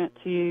went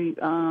to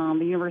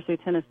the University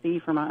of Tennessee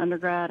for my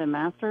undergrad and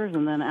master's,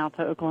 and then out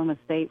to Oklahoma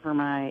State for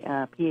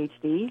my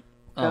PhD.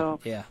 Oh,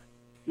 yeah.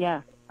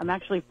 Yeah, I'm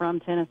actually from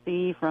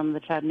Tennessee, from the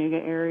Chattanooga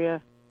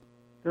area.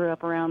 Grew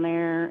up around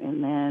there,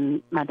 and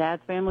then my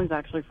dad's family's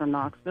actually from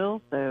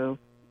Knoxville, so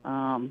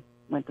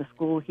went to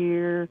school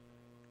here,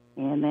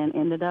 and then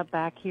ended up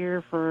back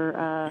here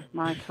for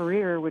my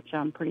career, which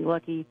I'm pretty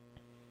lucky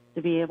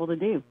to be able to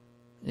do.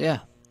 Yeah.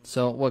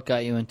 So what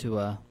got you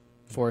into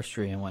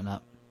forestry and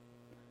whatnot?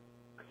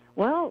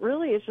 Well,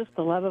 really, it's just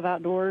the love of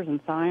outdoors and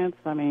science.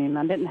 I mean,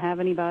 I didn't have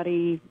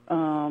anybody,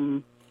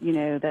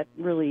 that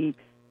really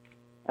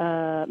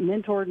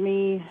mentored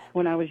me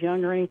when I was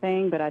young or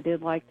anything, but I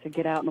did like to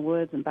get out in the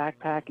woods and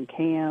backpack and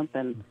camp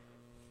and,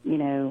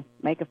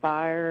 make a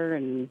fire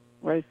and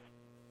roast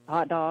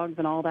hot dogs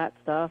and all that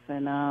stuff,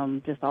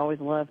 and just always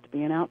loved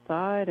being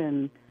outside.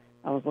 And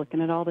I was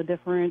looking at all the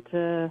different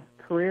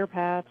career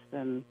paths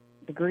and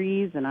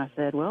degrees, and I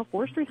said, well,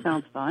 forestry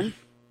sounds fun.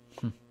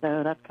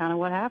 So that's kind of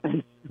what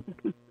happened.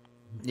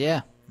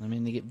 Yeah. I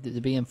mean,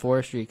 to be in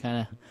forestry, you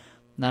kind of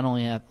not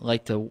only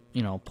like to,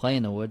 play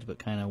in the woods, but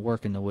kind of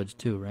work in the woods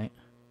too, right?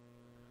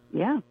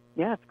 Yeah,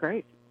 it's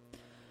great.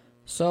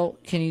 So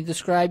can you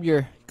describe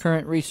your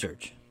current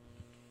research?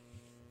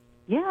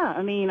 Yeah,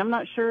 I mean, I'm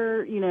not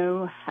sure,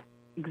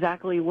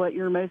 exactly what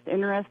you're most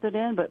interested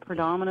in, but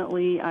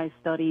predominantly I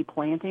study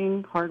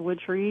planting hardwood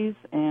trees,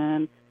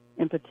 and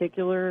in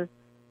particular,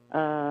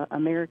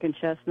 American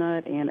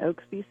chestnut and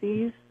oak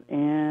species,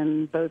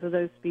 and both of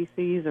those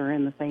species are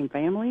in the same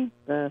family,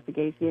 the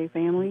Fagaceae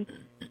family,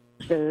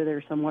 so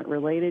they're somewhat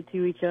related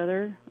to each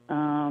other.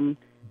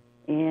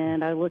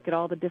 And I look at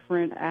all the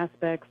different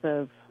aspects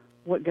of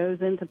what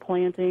goes into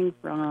planting,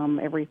 from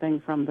everything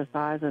from the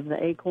size of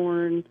the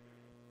acorn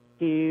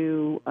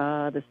to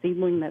the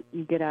seedling that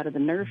you get out of the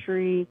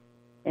nursery,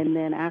 and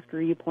then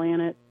after you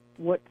plant it,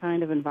 what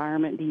kind of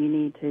environment do you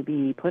need to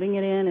be putting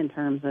it in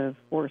terms of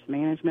forest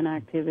management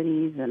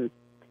activities, and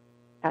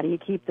how do you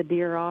keep the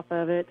deer off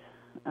of it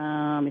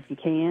if you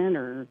can,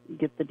 or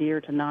get the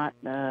deer to not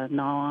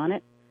gnaw on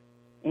it,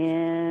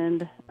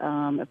 and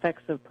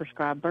effects of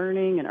prescribed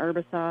burning and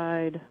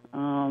herbicide,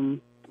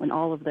 and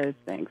all of those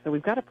things. So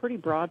we've got a pretty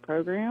broad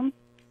program,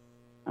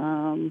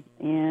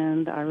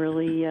 and I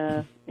really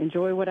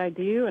enjoy what I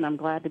do, and I'm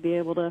glad to be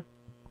able to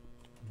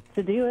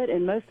do it.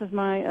 And most of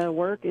my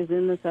work is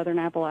in the Southern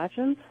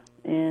Appalachians,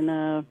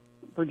 in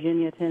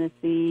Virginia,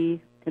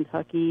 Tennessee,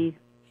 Kentucky,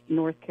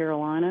 North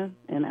Carolina,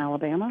 and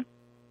Alabama.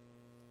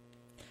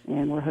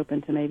 And we're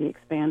hoping to maybe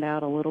expand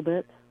out a little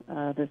bit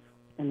this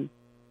in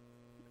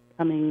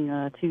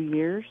coming 2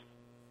 years.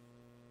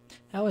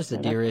 How is the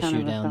deer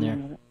issue down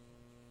there?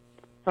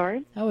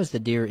 Sorry? How is the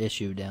deer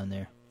issue down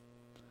there?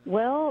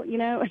 Well,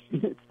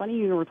 it's funny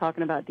you were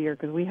talking about deer,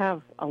 because we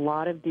have a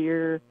lot of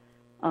deer.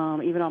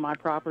 Even on my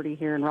property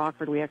here in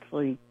Rockford,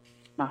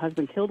 my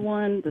husband killed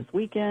one this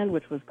weekend,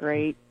 which was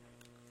great,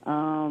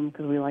 because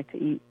we like to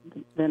eat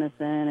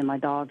venison, and my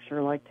dogs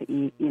sure like to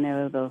eat,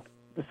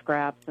 the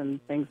scraps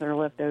and things that are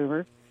left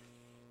over.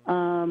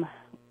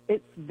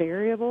 It's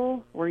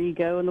variable where you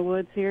go in the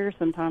woods here.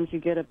 Sometimes you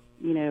get a,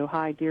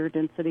 high deer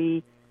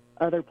density.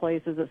 Other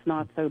places it's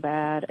not so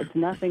bad. It's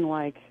nothing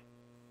like,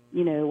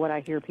 what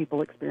I hear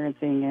people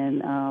experiencing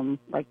in,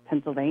 like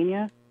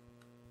Pennsylvania,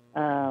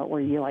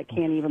 where you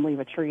can't even leave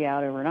a tree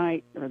out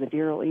overnight or the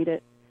deer will eat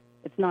it.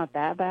 It's not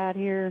that bad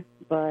here,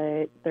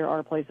 but there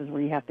are places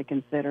where you have to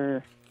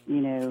consider,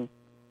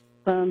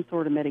 some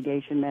sort of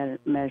mitigation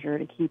measure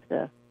to keep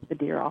the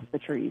deer off the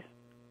trees.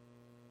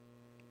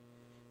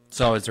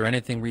 So is there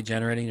anything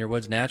regenerating your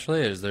woods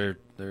naturally, or is there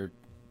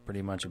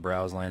pretty much a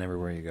browse line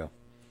everywhere you go?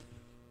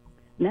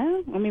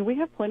 No, I mean, we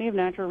have plenty of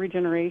natural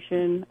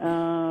regeneration.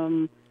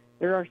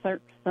 There are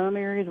some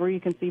areas where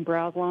you can see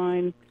browse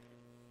line,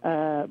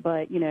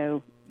 but,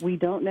 we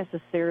don't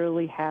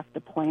necessarily have to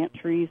plant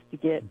trees to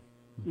get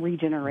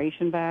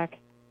regeneration back.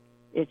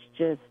 It's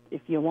just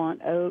if you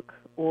want oak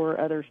or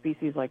other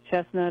species like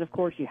chestnut, of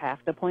course, you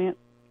have to plant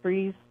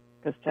trees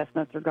because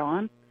chestnuts are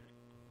gone,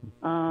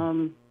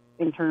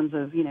 in terms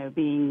of,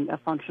 being a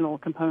functional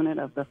component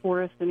of the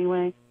forest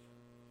anyway.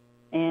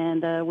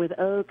 And with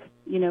oak,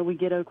 we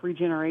get oak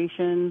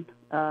regeneration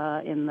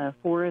in the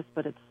forest,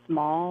 but it's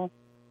small,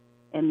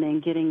 and then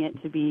getting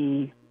it to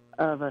be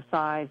of a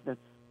size that's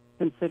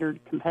considered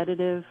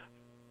competitive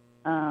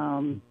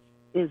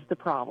is the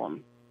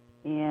problem.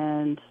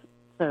 And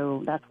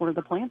so that's where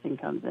the planting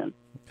comes in.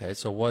 Okay,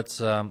 so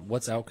what's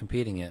out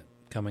competing it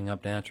coming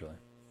up naturally?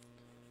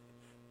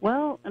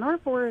 Well, in our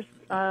forest,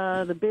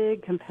 the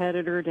big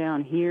competitor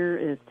down here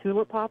is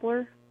tulip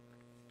poplar.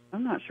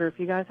 I'm not sure if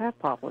you guys have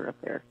poplar up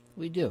there.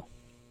 We do,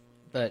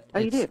 but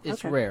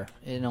it's okay. Rare.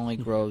 It only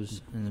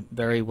grows in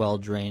very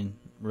well-drained,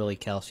 really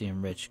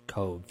calcium-rich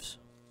coves.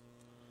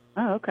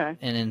 Oh, okay.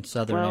 And in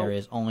southern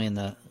areas, only in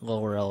the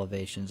lower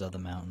elevations of the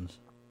mountains.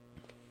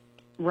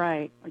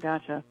 Right, I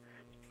gotcha.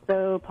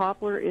 So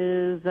poplar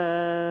is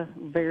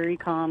very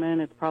common.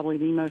 It's probably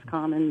the most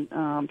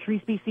common tree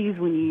species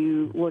when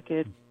you look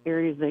at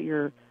areas that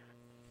you're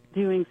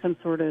doing some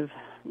sort of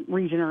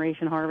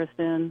regeneration harvest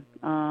in.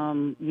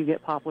 You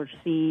get poplar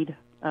seed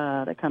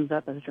that comes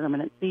up as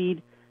germinate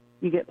seed.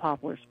 You get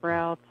poplar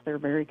sprouts. They're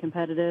very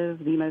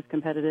competitive, the most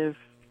competitive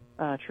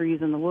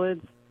trees in the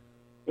woods.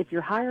 If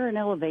you're higher in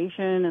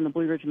elevation in the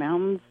Blue Ridge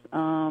Mountains,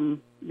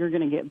 you're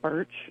going to get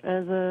birch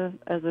as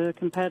a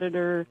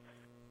competitor.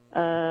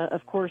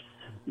 Of course,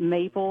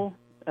 maple,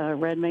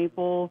 red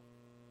maple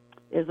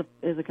is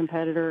a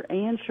competitor,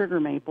 and sugar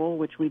maple,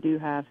 which we do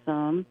have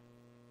some.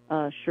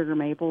 Sugar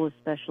maple,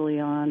 especially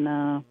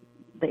on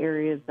the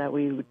areas that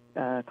we would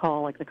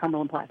call like the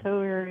Cumberland Plateau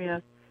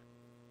area,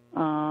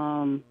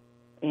 and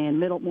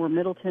more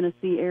Middle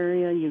Tennessee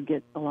area, you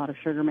get a lot of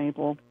sugar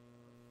maple.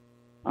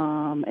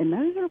 And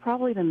those are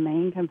probably the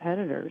main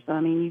competitors. I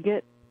mean, you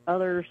get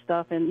other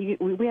stuff, and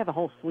we have a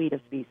whole suite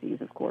of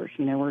species, of course.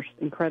 You know, we're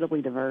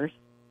incredibly diverse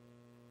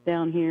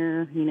down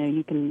here. You know,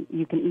 you can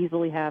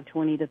easily have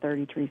 20 to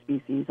 30 tree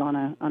species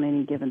on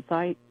any given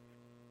site.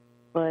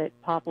 But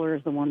poplar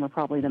is the one we're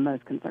probably the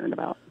most concerned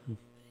about.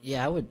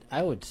 Yeah,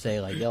 I would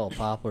say like yellow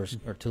poplars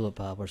or tulip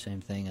poplar,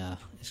 same thing.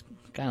 It's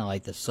kind of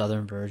like the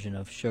southern version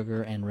of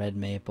sugar and red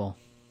maple.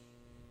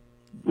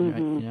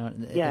 Mm-hmm. You know,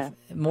 yeah.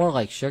 More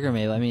like sugar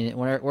maple. I mean,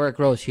 where it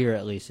grows here,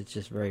 at least, it's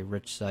just very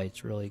rich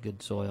sites, really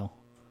good soil.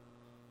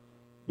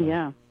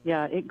 Yeah,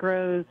 it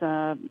grows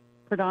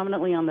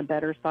predominantly on the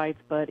better sites,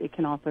 but it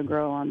can also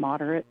grow on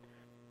moderate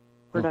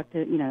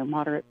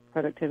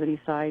productivity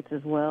sites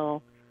as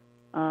well.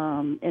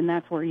 And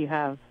that's where you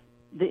have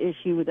the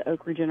issue with the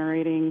oak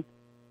regenerating.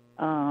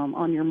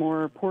 On your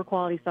more poor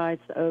quality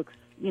sites, the oaks,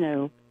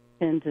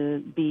 tend to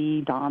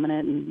be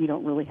dominant, and you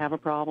don't really have a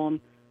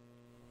problem.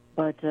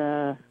 But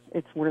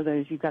it's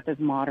where you've got those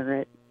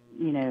moderate,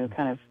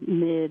 kind of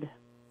mid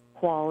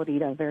quality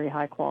to very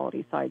high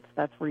quality sites.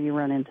 That's where you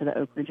run into the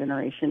oak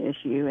regeneration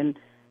issue.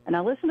 And I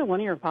listened to one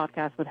of your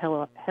podcasts with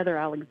Heather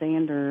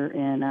Alexander,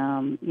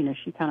 and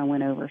she kind of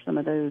went over some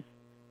of those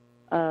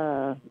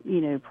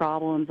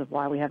problems of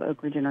why we have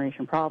oak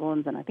regeneration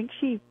problems, and I think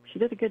she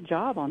did a good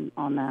job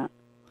on that,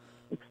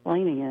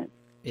 explaining it.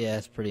 Yeah,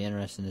 it's pretty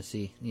interesting to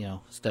see,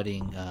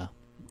 studying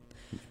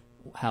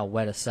how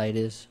wet a site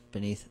is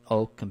beneath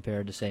oak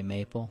compared to, say,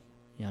 maple.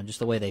 Just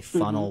the way they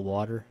funnel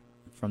water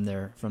from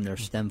their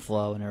stem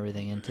flow and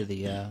everything into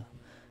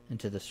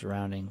the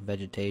surrounding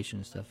vegetation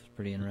and stuff is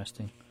pretty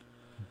interesting.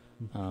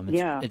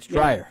 It's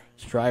drier. Yeah.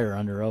 It's drier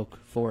under oak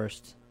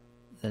forest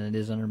than it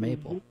is under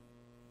maple.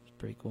 It's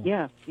pretty cool.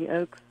 Yeah, the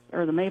oaks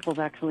or the maples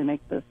actually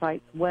make the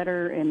sites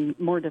wetter and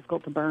more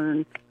difficult to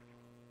burn.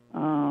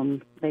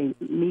 They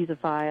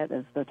mesify it,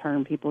 as the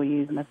term people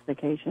use,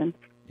 mesification.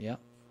 Yeah.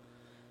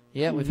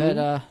 Yeah, we've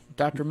had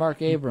Dr.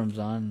 Mark Abrams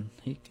on.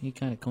 He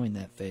kind of coined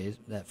that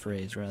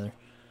phrase from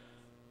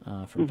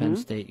Penn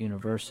State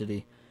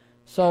University.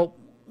 So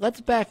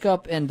let's back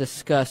up and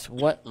discuss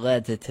what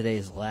led to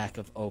today's lack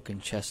of oak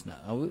and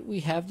chestnut.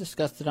 We have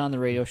discussed it on the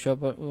radio show,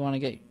 but we want to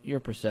get your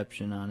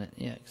perception on it.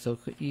 Yeah, so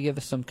could you give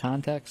us some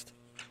context?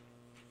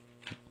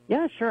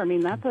 Yeah, sure. I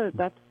mean, that's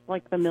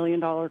like the $1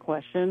 million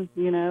question,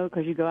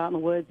 because you go out in the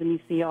woods and you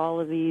see all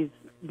of these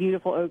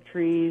beautiful oak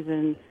trees,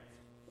 and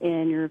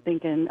you're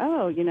thinking,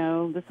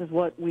 this is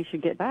what we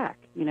should get back,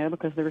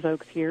 because there's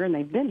oaks here and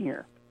they've been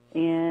here.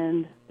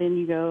 And then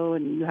you go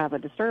and you have a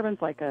disturbance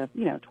like a,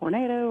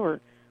 tornado,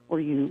 or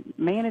you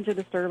manage a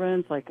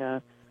disturbance like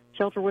a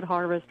shelterwood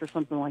harvest or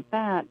something like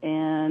that,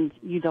 and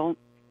you don't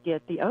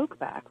get the oak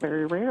back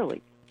very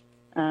rarely.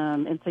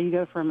 And so you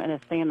go from a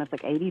stand that's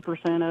like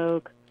 80%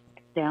 oak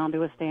down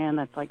to a stand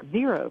that's like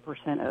 0%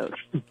 oak,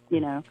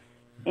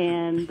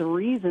 And the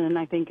reason,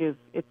 I think, is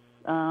it's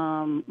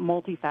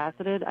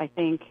multifaceted. I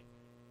think,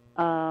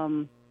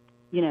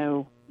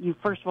 you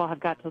first of all have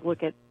got to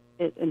look at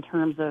it in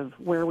terms of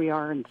where we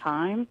are in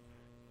time.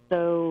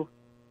 So,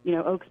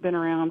 oak's been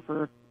around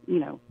for,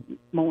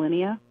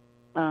 millennia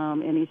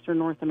in eastern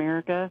North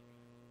America.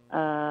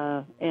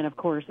 And, of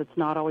course, it's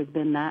not always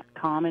been that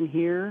common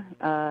here.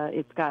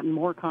 It's gotten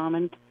more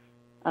common,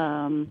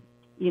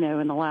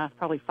 in the last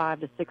probably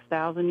 5,000 to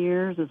 6,000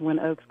 years is when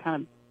oaks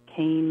kind of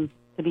came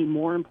to be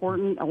more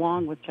important,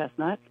 along with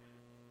chestnut.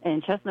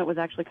 And chestnut was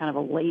actually kind of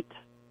a late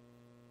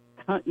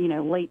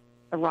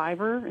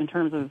arriver in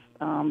terms of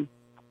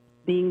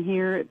being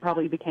here. It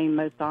probably became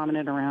most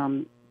dominant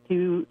around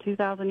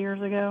 2,000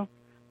 years ago.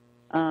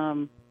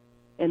 And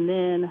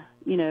then,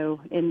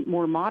 in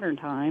more modern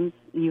times,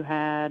 you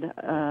had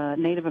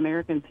Native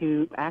Americans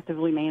who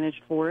actively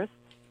managed forests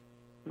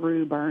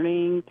through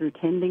burning, through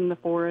tending the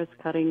forest,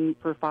 cutting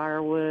for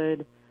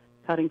firewood,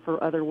 cutting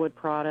for other wood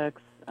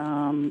products,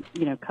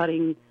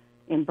 cutting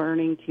and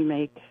burning to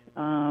make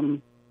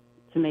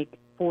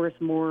forests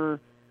more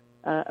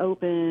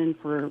open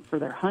for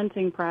their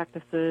hunting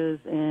practices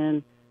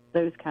and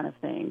those kind of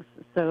things.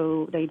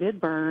 So they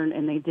did burn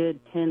and they did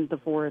tend the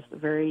forest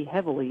very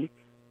heavily.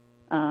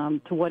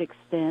 To what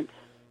extent,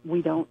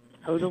 we don't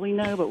totally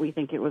know, but we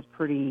think it was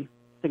pretty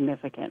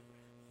significant.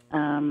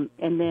 And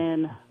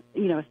then,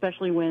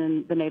 especially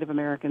when the Native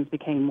Americans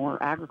became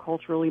more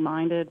agriculturally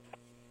minded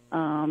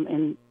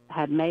and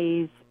had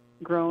maize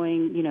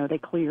growing, they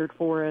cleared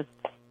forests.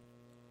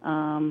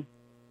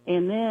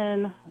 And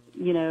then,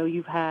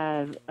 you've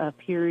had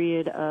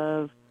periods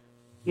of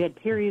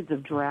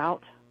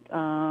drought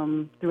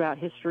throughout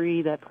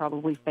history that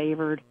probably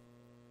favored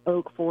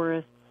oak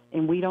forests,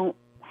 and we don't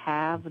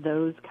have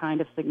those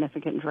kind of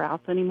significant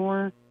droughts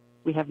anymore.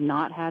 We have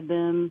not had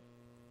them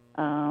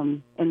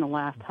in the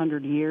last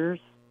 100 years.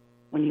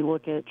 When you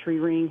look at tree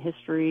ring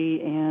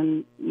history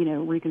and,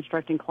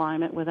 reconstructing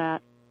climate with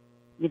that,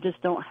 you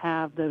just don't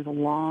have those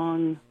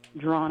long,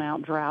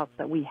 drawn-out droughts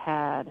that we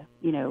had,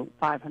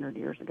 500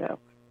 years ago.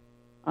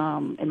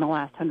 In the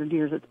last 100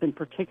 years, it's been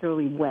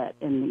particularly wet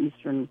in the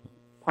eastern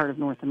part of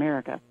North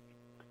America.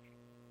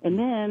 And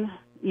then,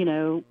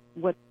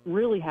 what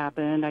really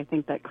happened, I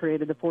think, that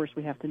created the forest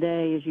we have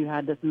today is you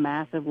had this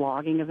massive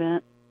logging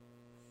event,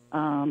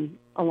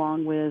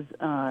 along with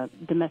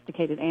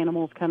domesticated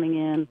animals coming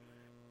in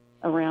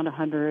around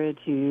 100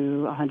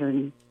 to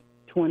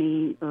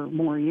 120 or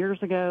more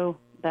years ago.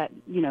 That,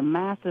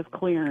 massive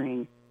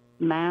clearing,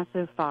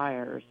 massive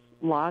fires,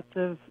 lots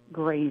of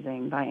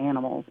grazing by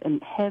animals,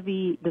 and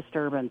heavy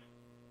disturbance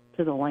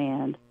to the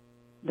land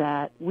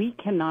that we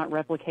cannot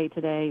replicate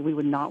today. We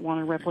would not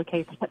want to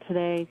replicate that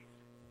today.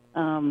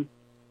 And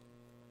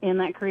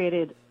that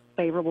created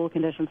favorable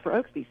conditions for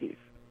oak species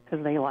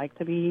because they like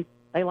heavy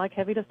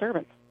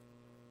disturbance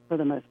for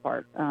the most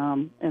part.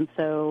 And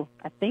so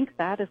I think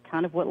that is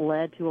kind of what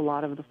led to a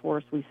lot of the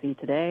forests we see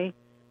today.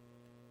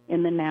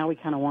 And then now we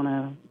kind of want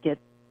to get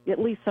at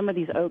least some of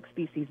these oak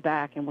species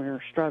back, and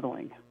we're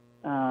struggling.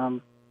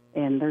 And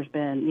there's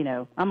been,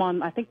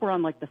 I think we're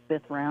on like the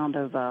 5th round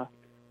of a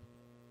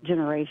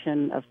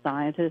generation of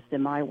scientists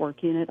in my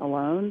work unit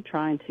alone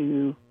trying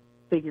to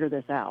figure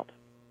this out.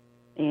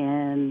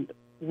 And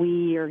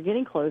we are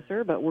getting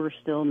closer, but we're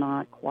still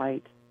not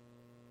quite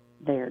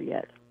there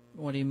yet.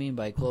 What do you mean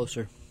by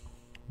closer?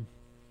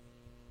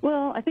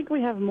 Well, I think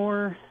we have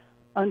more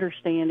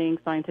understanding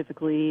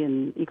scientifically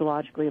and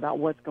ecologically about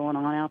what's going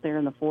on out there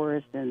in the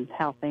forest and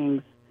how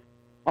things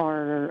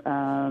are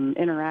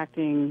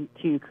interacting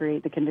to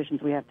create the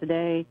conditions we have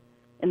today,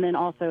 and then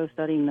also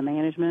studying the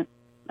management,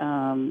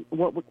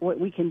 what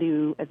we can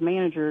do as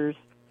managers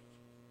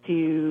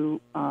to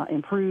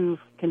improve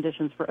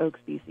conditions for oak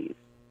species.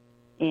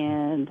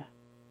 And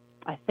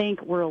I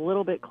think we're a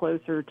little bit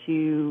closer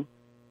to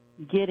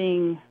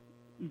getting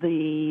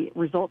the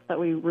results that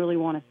we really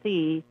want to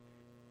see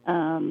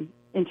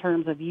in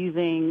terms of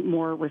using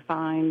more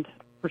refined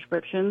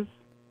prescriptions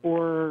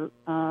or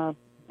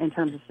in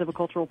terms of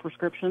silvicultural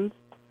prescriptions.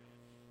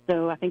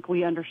 So I think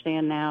we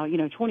understand now,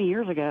 20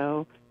 years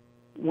ago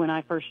when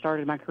I first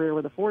started my career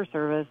with the Forest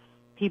Service,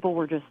 people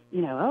were just,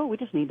 we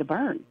just need to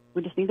burn.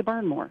 We just need to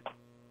burn more.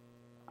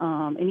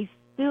 And you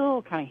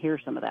still kind of hear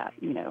some of that,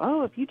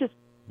 if you just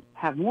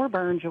have more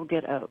burns, you'll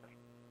get oak.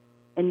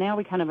 And now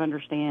we kind of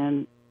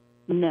understand,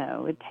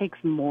 no, it takes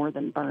more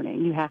than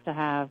burning. You have to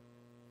have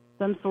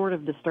some sort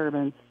of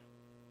disturbance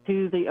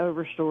to the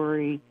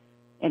overstory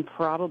and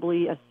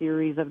probably a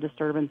series of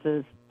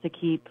disturbances to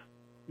keep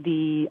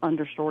the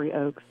understory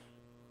oaks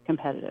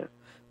competitive.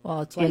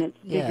 Well, it's like, and it's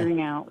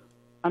figuring out,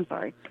 I'm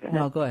sorry. Go ahead.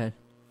 No, go ahead.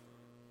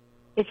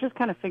 It's just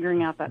kind of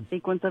figuring out that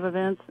sequence of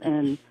events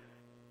and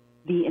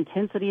the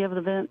intensity of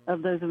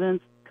those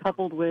events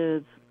coupled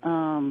with,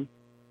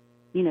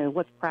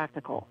 what's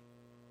practical,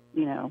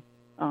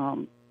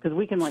 because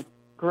we can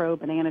grow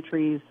banana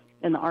trees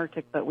in the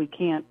Arctic, but we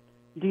can't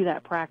do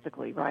that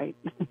practically, right?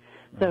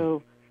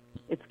 So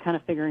it's kind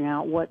of figuring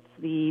out what's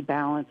the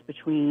balance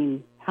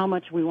between how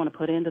much we want to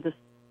put into this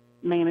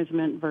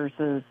management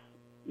versus,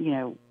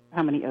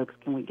 how many oaks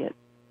can we get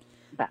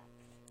back.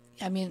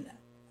 I mean,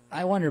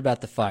 I wonder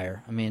about the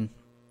fire. I mean,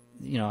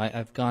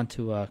 I've gone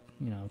to,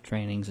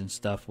 trainings and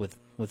stuff with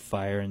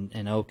fire,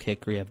 and oak,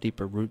 hickory have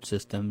deeper root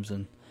systems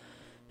and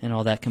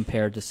all that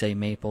compared to, say,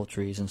 maple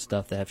trees and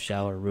stuff that have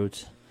shallower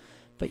roots.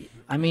 But,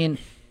 I mean,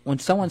 when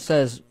someone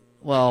says,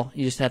 well,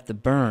 you just have to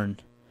burn,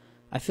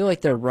 I feel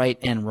like they're right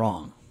and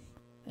wrong.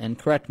 And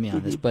correct me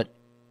on this, but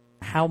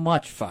how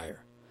much fire?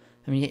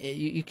 I mean,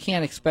 you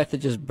can't expect to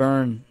just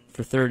burn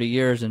for 30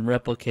 years and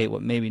replicate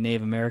what maybe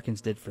Native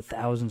Americans did for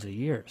thousands of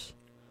years.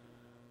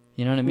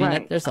 You know what I mean?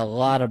 Right. There's a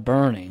lot of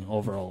burning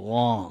over a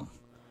long,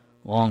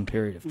 long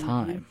period of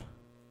time.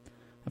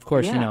 Of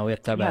course, we have to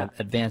talk about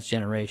advanced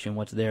generation,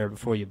 what's there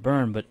before you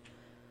burn, but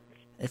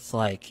it's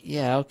like,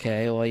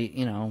 okay,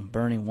 well,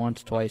 burning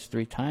once, twice,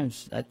 3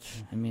 times,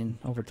 that's,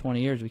 over 20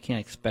 years, we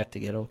can't expect to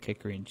get oak,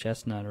 hickory, and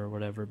chestnut or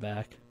whatever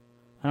back.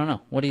 I don't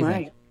know. What do you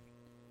think?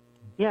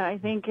 Yeah, I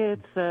think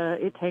it's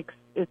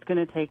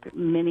going to take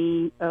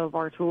many of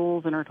our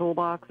tools in our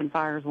toolbox, and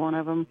fire is one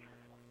of them.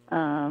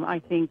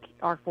 I think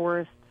our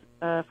forests,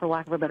 for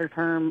lack of a better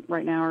term,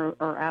 right now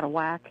are out of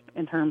whack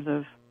in terms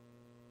of,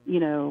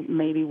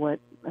 maybe what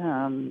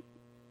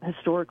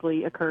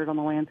historically occurred on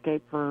the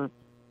landscape for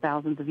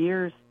thousands of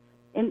years.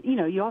 And,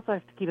 you also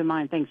have to keep in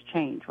mind things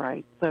change,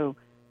 right? So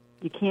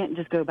you can't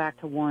just go back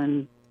to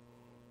one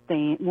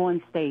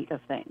state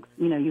of things.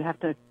 You have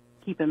to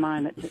keep in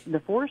mind that the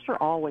forests are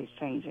always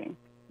changing.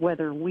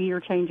 Whether we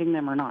are changing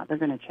them or not, they're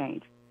going to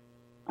change.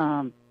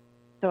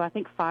 So I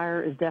think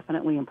fire is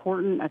definitely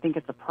important. I think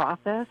it's a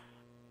process.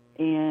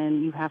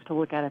 and you have to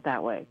look at it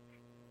that way.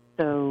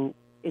 So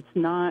it's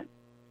not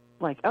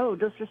like, oh,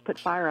 just put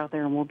fire out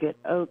there and we'll get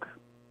oak.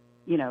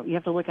 You know, you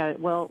have to look at it,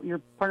 well,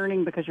 you're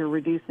burning because you're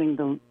reducing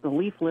the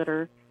leaf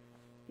litter,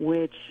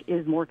 which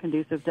is more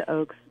conducive to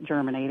oaks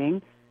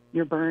germinating.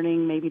 You're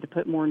burning maybe to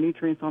put more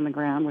nutrients on the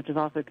ground, which is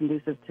also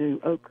conducive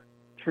to oak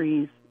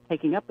trees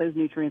taking up those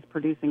nutrients,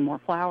 producing more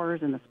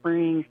flowers in the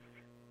spring,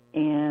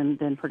 and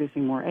then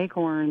producing more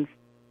acorns.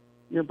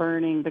 You're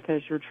burning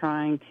because you're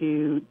trying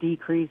to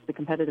decrease the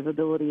competitive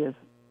ability of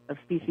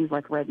species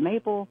like red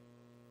maple.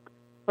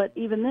 But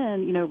even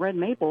then, you know, red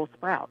maple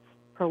sprouts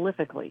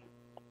prolifically.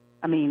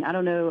 I mean, I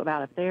don't know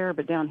about up there,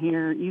 but down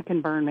here you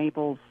can burn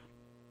maples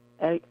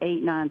 8,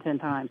 9, 10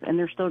 times, and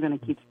they're still going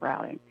to keep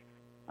sprouting.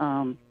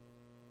 So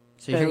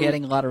you're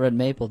getting a lot of red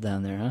maple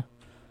down there, huh?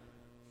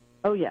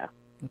 Oh, yeah.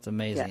 That's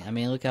amazing. Yeah. I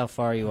mean, look how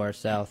far you are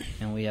south,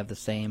 and we have the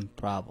same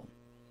problem.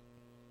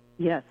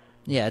 Yes.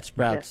 Yeah, it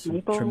sprouts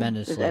maple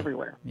tremendously. is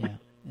everywhere. Yeah,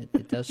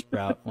 it does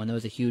sprout. When there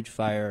was a huge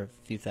fire,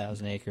 a few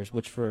thousand acres,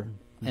 which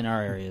in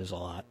our area is a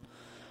lot.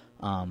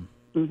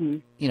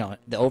 You know,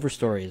 the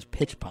overstory is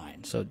pitch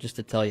pine. So just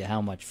to tell you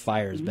how much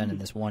fire has been in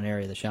this one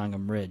area, the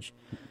Shangam Ridge.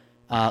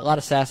 A lot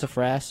of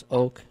sassafras,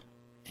 oak,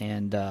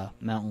 and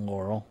mountain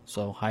laurel.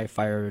 So high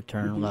fire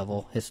return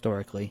level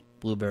historically,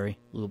 blueberry,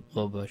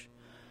 blowbush.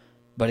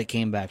 But it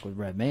came back with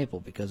red maple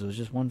because it was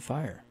just one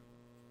fire,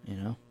 you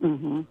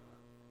know,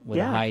 with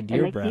a high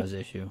deer browse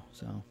issue.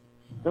 So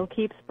they'll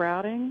keep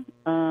sprouting.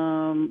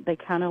 They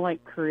kind of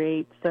like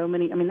create so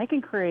many. I mean, they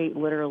can create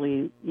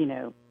literally, you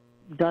know,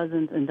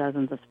 dozens and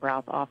dozens of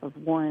sprouts off of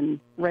one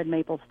red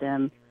maple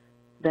stem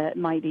that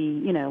might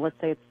be, you know, let's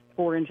say it's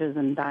 4 inches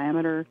in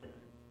diameter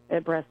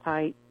at breast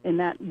height. And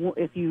that,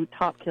 if you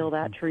top kill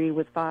that tree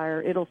with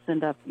fire, it'll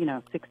send up, you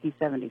know, 60,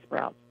 70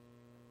 sprouts.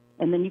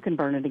 And then you can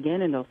burn it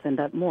again and it'll send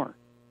up more,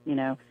 you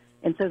know.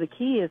 And so the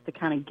key is to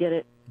kind of get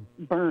it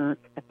burnt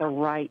at the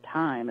right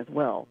time as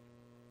well.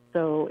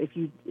 So if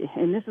you,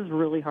 and this is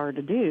really hard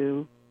to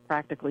do,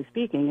 practically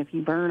speaking, if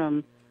you burn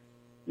them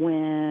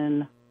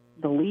when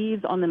the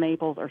leaves on the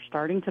maples are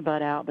starting to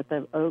bud out, but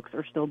the oaks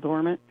are still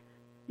dormant,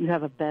 you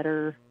have a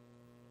better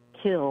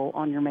kill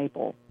on your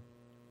maple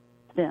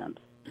stems.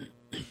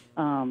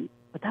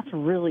 But that's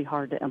really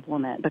hard to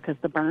implement because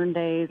the burn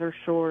days are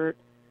short,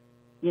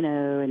 you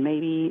know, and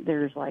maybe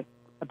there's like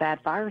a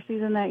bad fire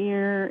season that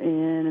year,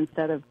 and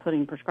instead of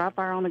putting prescribed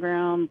fire on the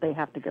ground, they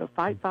have to go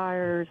fight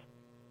fires.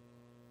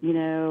 You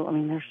know, I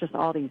mean, there's just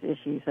all these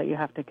issues that you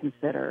have to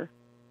consider.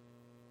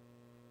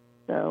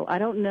 So I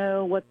don't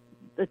know what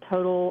the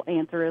total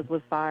answer is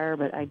with fire,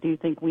 but I do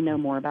think we know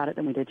more about it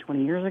than we did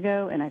 20 years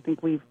ago, and I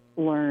think we've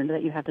learned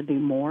that you have to do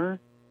more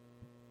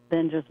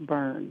than just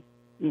burn.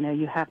 You know,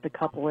 you have to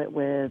couple it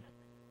with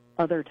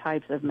other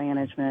types of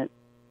management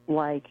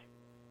like,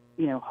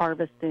 you know,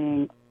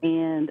 harvesting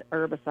and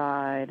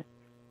herbicide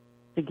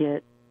to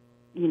get,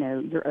 you know,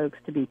 your oaks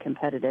to be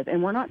competitive.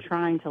 And we're not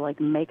trying to, like,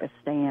 make a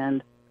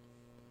stand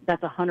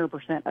that's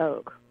 100%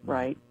 oak,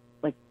 right?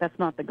 Like, that's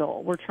not the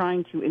goal. We're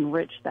trying to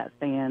enrich that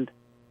stand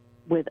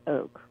with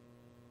oak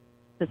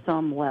to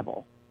some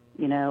level,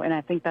 you know. And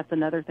I think that's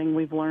another thing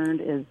we've learned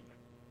is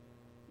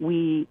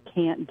we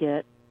can't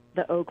get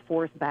the oak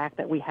forest back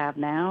that we have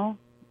now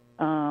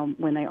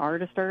when they are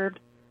disturbed,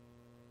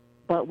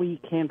 but we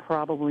can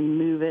probably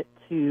move it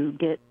to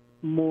get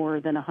more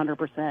than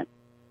 100%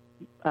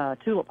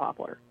 tulip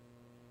poplar,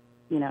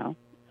 you know.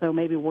 So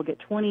maybe we'll get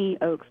 20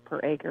 oaks per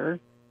acre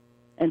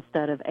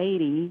instead of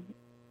 80,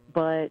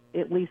 but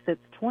at least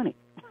it's 20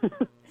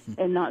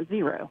 and not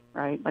 0,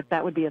 right? Like,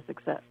 that would be a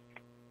success.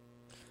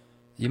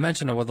 You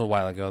mentioned a little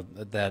while ago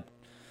that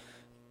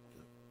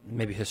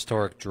maybe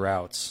historic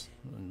droughts,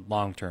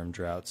 long-term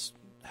droughts,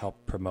 help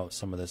promote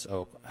some of this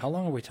oak. How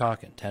long are we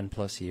talking?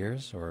 10-plus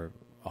years or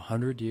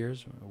 100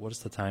 years? What is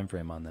the time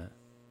frame on that?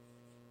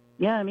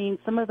 Yeah, I mean,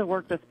 some of the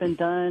work that's been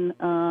done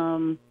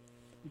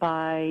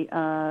by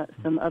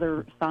some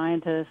other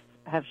scientists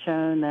have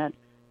shown that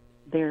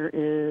there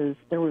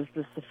was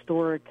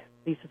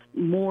these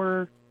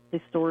more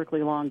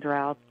historically long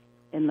droughts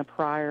in the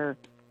prior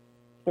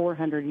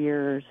 400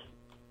 years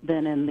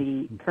than in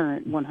the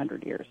current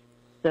 100 years.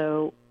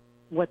 So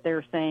what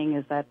they're saying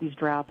is that these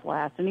droughts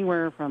last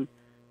anywhere from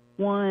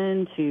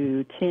 1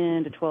 to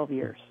 10 to 12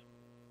 years,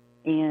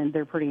 and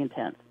they're pretty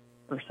intense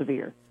or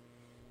severe.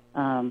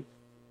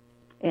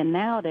 And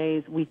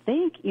nowadays we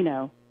think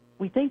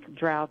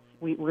droughts,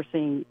 we're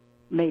seeing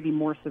maybe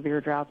more severe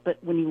droughts, but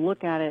when you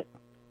look at it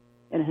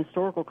in a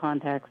historical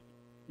context,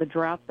 the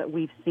droughts that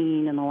we've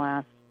seen in the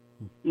last,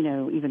 you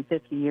know, even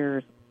 50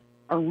 years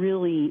are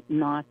really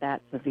not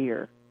that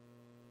severe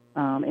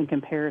in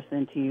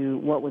comparison to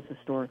what was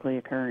historically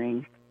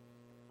occurring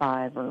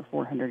 500 or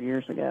 400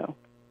 years ago.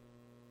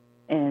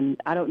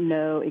 And I don't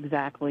know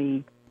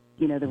exactly,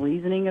 you know, the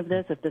reasoning of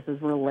this, if this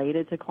is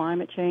related to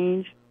climate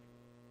change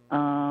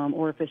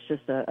or if it's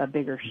just a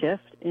bigger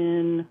shift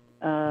in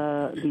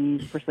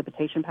these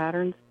precipitation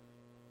patterns.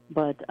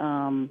 But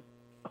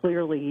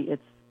clearly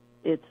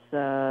it's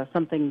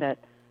something that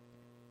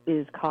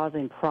is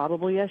causing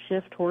probably a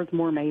shift towards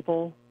more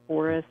maple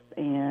forests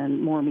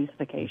and more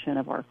mesification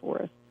of our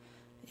forests.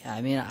 Yeah,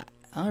 I mean, the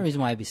only reason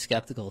why I'd be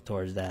skeptical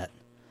towards that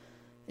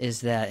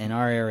is that in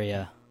our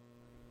area,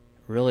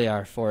 really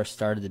our forest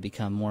started to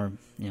become more,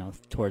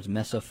 towards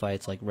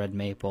mesophytes like red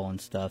maple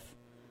and stuff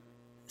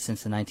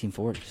since the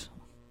 1940s.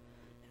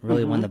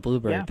 Really, when the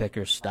blueberry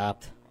pickers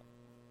stopped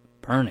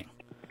burning.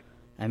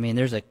 I mean,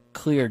 there's a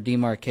clear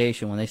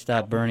demarcation when they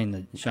stopped burning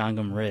the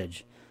Shangam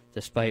Ridge,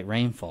 despite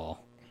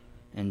rainfall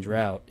and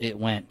drought. It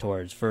went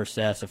towards first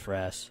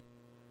sassafras,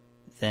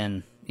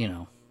 then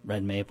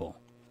red maple.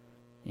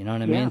 You know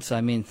what I mean? So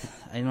I mean,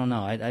 I don't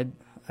know.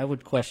 I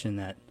would question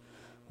that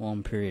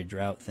long period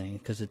drought thing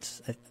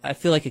because I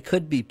feel like it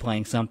could be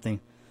playing something,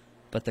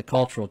 but the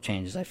cultural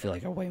changes I feel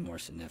like are way more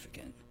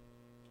significant.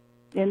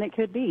 And it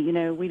could be.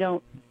 We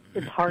don't.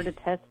 It's hard to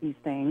test these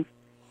things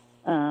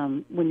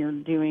when you're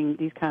doing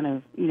these kind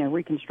of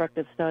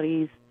reconstructive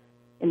studies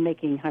and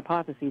making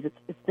hypotheses.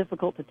 It's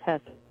difficult to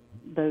test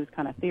those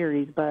kind of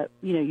theories, but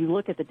you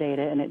look at the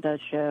data and it does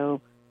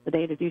show. The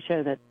data do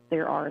show that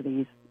there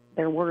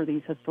were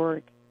these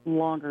historic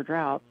longer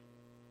droughts,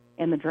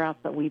 and the droughts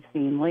that we've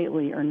seen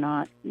lately are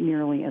not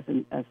nearly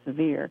as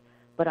severe.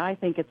 But I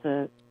think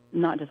it's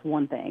not just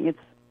one thing. It's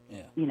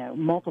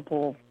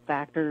multiple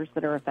factors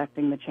that are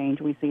affecting the change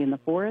we see in the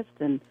forest.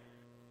 And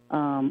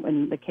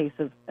in the case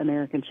of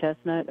American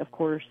chestnut, of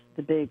course,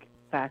 the big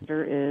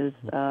factor is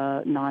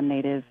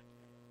non-native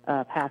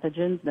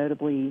pathogens,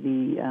 notably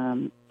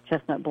the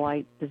chestnut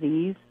blight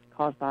disease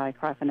caused by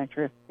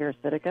Cryphonectria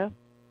parasitica.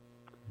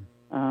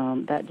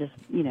 That just,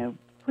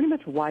 pretty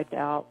much wiped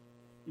out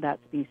that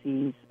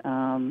species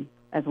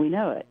as we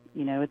know it.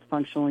 It's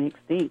functionally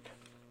extinct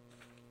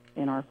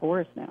in our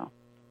forest now.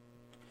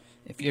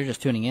 If you're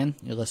just tuning in,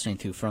 you're listening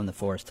to From the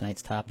Forest.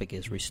 Tonight's topic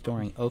is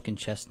restoring oak and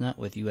chestnut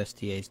with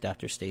USDA's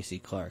Dr. Stacy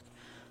Clark.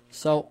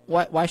 So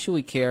why should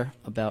we care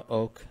about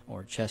oak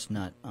or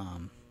chestnut,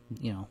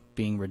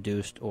 being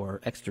reduced or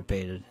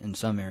extirpated in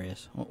some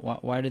areas?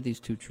 Why do these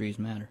two trees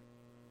matter?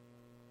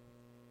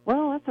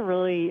 Well, that's a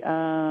really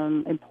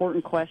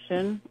important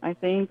question. I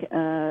think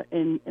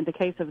in the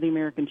case of the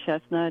American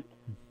chestnut,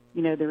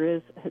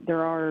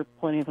 there are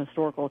plenty of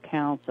historical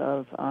accounts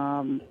of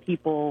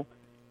people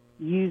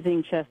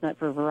using chestnut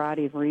for a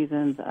variety of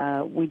reasons.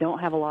 We don't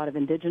have a lot of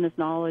indigenous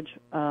knowledge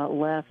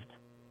left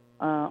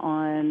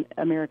on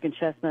American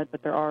chestnut,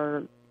 but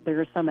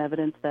there is some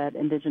evidence that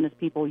indigenous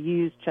people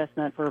use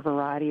chestnut for a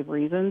variety of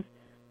reasons,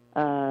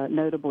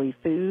 notably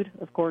food.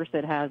 Of course,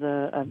 it has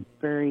a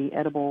very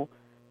edible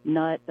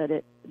nut that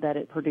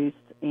it produced,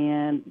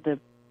 and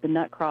the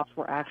nut crops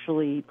were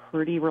actually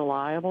pretty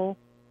reliable,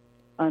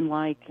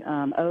 unlike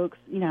oaks.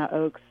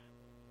 Oaks,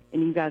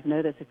 and you guys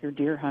know this if you're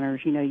deer hunters,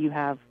 you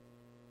have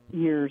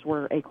years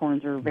where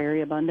acorns are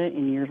very abundant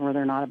and years where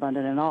they're not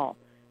abundant at all.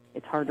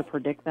 It's hard to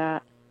predict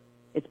that.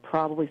 It's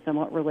probably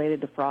somewhat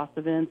related to frost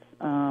events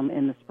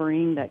in the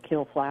spring that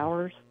kill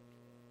flowers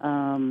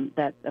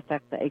that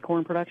affect the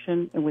acorn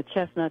production. And with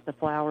chestnut, the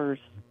flowers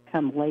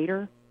come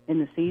later in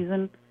the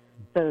season,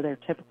 so they're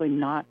typically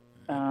not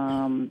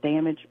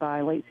damaged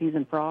by late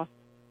season frost.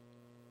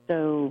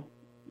 So,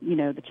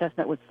 the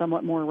chestnut was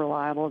somewhat more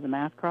reliable as a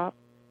mass crop,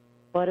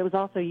 but it was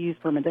also used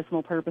for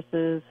medicinal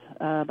purposes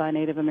by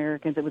Native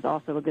Americans. It was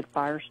also a good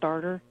fire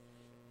starter.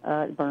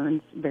 It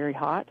burns very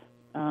hot.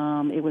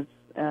 It was,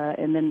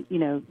 and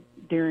then,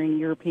 during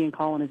European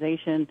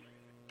colonization,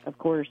 of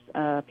course,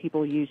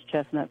 people used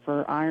chestnut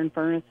for iron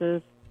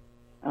furnaces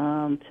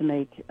to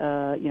make,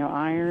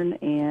 iron,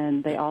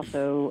 and they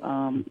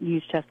also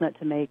used chestnut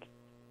to make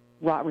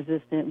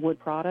rot-resistant wood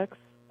products,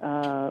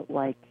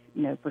 like,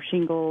 for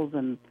shingles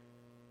and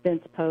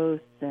fence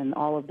posts and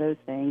all of those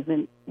things.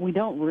 And we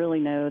don't really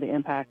know the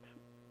impact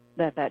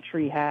that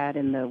tree had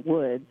in the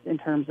woods in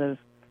terms of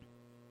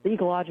the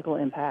ecological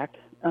impact,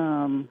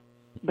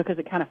 because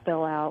it kind of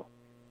fell out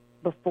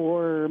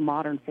before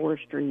modern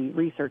forestry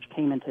research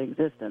came into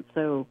existence.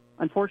 So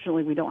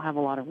unfortunately, we don't have a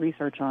lot of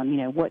research on,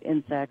 what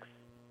insects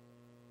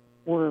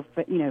were,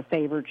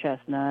 favored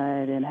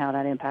chestnut and how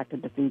that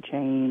impacted the food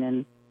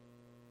chain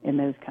and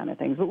those kind of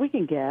things. But we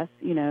can guess,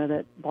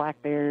 that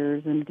black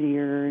bears and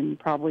deer and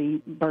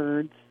probably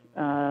birds,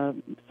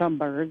 some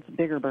birds,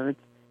 bigger birds,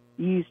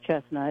 use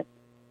chestnut,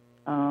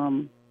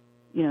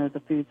 as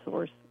a food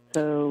source.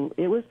 So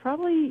it was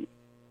probably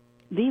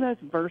the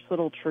most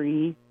versatile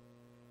tree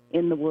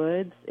in the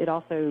woods. It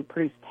also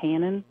produced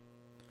tannin,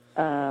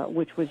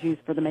 which was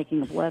used for the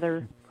making of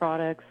leather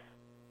products.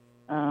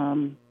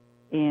 And,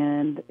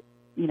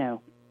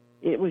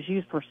 it was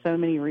used for so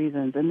many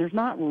reasons. And there's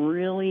not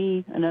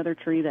really another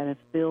tree that is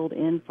filled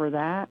in for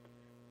that.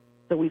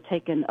 So we've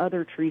taken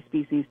other tree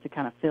species to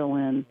kind of fill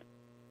in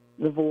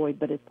the void,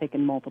 but it's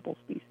taken multiple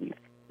species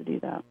to do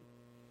that.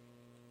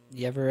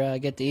 You ever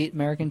get to eat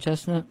American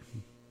chestnut?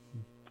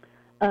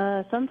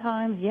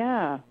 Sometimes,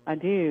 yeah, I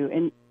do.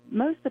 And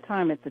most of the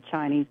time it's a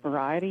Chinese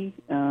variety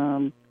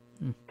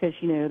because,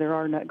 there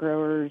are nut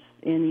growers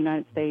in the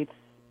United States,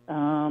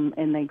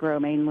 and they grow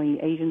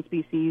mainly Asian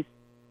species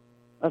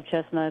of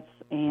chestnuts,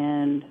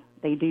 and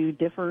they do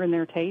differ in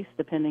their taste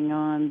depending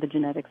on the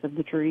genetics of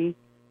the tree.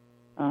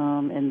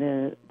 and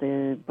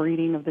the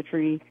breeding of the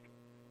tree.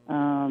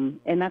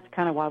 And that's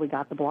kind of why we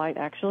got the blight,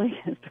 actually,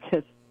 is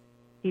because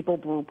people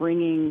were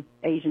bringing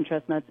Asian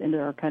chestnuts into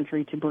our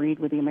country to breed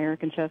with the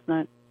American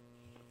chestnut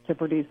to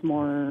produce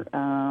more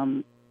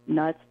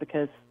nuts,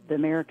 because the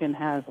American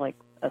has like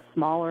a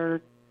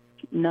smaller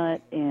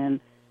nut and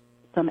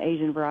some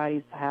Asian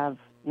varieties have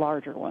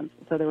larger ones.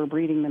 So they were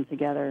breeding them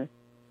together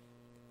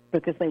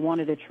because they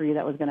wanted a tree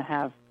that was going to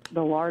have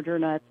the larger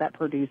nuts that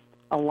produced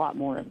a lot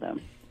more of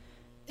them.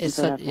 It's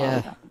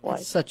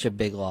such a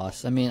big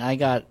loss. I mean, I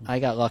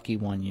got lucky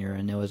one year,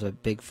 and there was a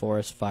big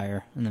forest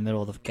fire in the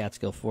middle of the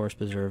Catskill Forest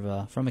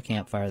Preserve from a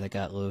campfire that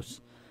got loose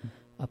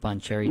up on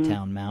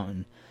Cherrytown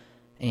Mountain.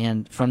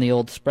 And from the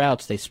old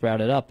sprouts, they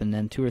sprouted up, and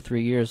then 2 or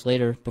 3 years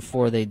later,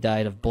 before they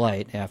died of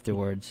blight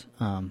afterwards,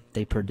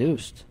 they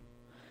produced.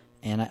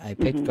 And I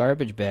picked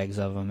garbage bags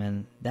of them,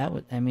 and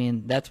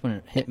that's when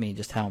it hit me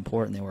just how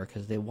important they were,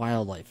 because the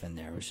wildlife in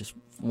there was just,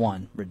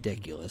 one,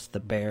 ridiculous. The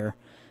bear,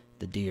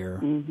 the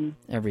deer,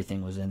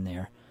 everything was in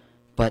there.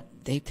 But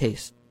they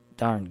taste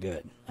darn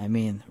good. I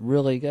mean,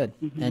 really good.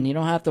 And you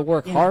don't have to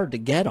work hard to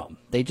get them.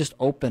 They just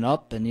open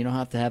up, and you don't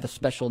have to have a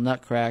special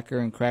nutcracker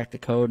and crack the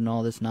code and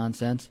all this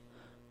nonsense.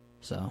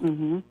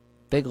 So,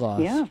 big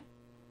loss. Yeah,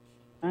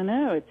 I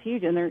know. It's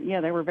huge. And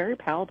they were very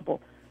palatable.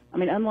 I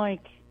mean,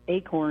 unlike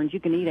acorns, you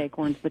can eat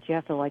acorns, but you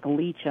have to, like,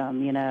 leach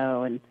them,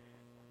 and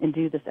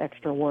do this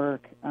extra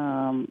work.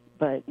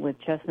 But with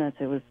chestnuts,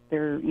 you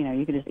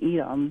can just eat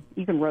them.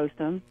 You can roast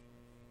them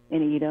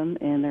and eat them,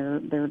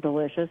 and they're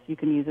delicious. You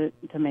can use it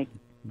to make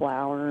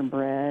flour and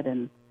bread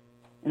and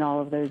all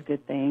of those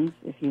good things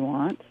if you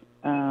want.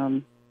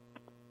 And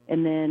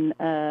then,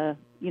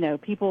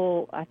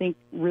 people, I think,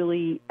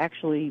 really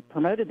actually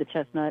promoted the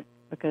chestnut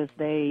because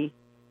they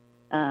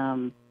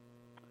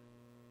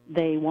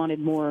wanted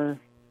more,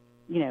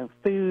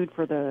 food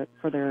for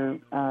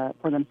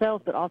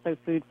themselves, but also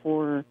food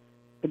for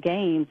the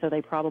game. So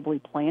they probably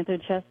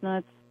planted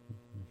chestnuts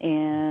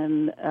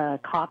and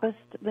coppiced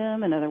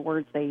them. In other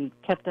words, they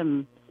kept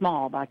them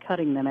small by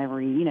cutting them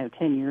every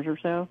 10 years or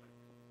so,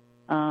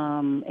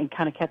 and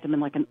kind of kept them in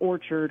like an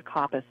orchard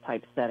coppice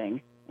type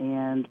setting,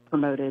 and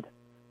promoted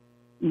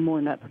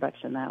more nut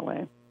production that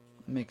way.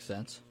 Makes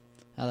sense.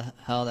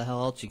 How the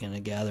hell else you going to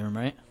gather them,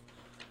 right?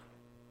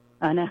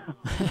 I know.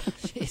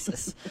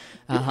 Jesus.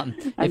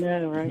 I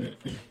know, right?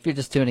 If you're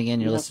just tuning in,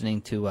 you're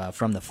listening to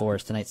From the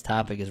Forest. Tonight's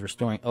topic is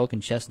restoring oak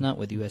and chestnut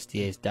with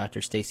USDA's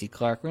Dr. Stacy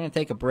Clark. We're going to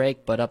take a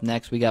break, but up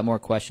next we got more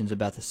questions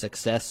about the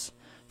success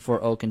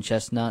for oak and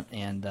chestnut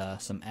and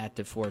some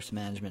active forest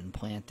management and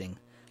planting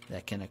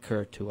that can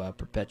occur to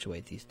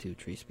perpetuate these two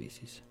tree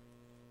species.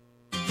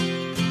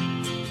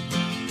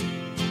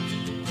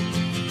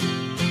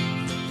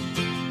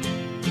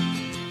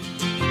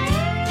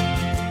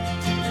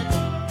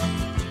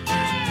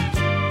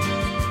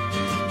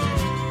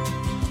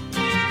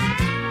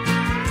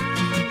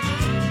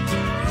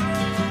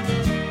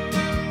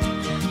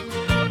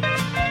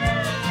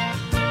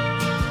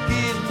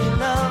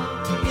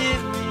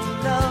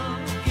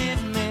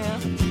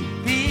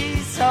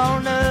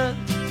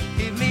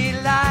 Give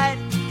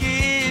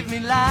me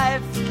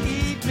life,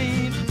 keep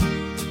me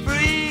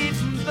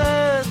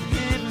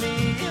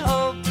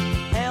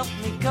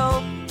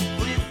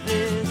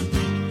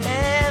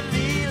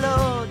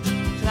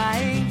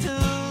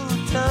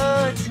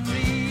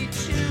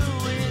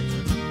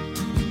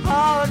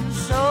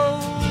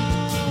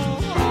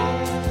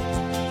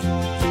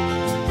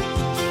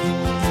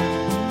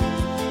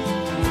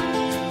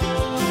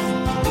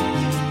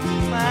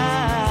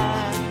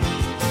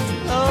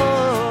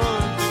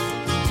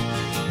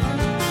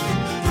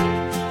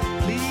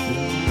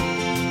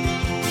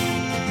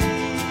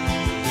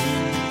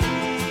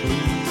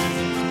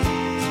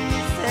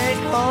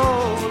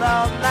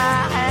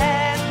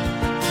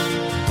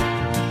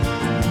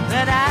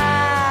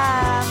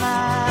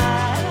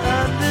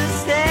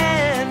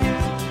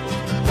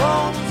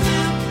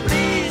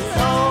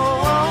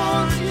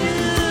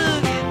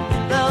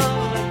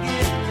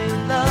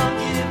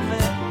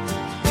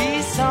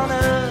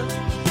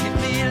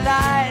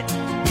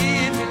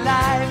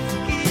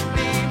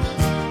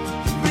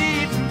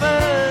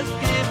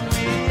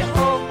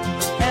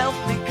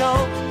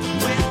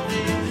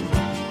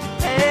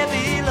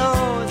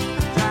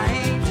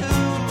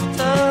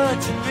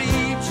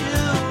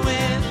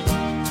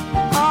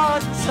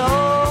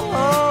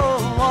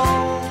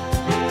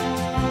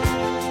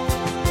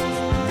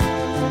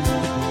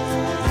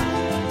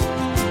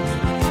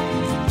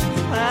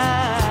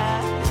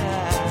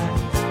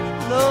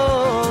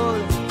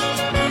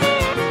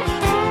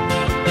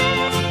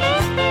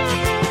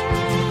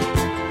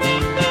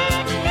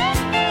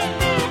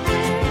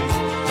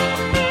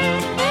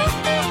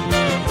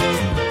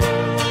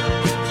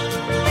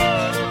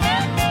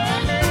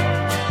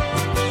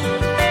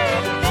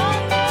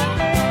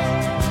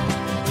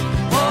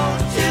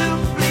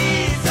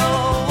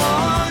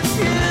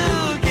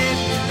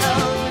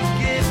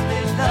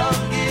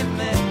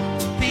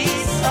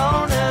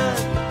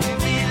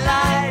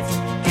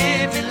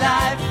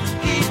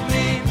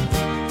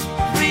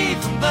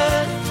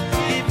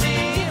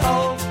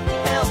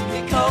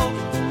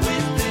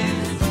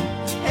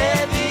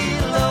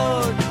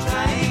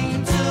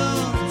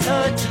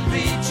touch and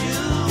reach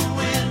you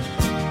with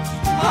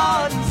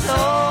heart and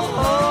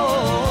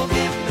soul.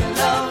 Give me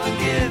love,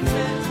 give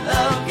me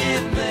love,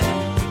 give me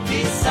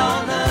peace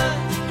on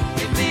earth.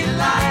 Give me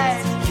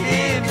life,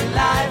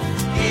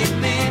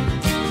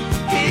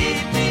 keep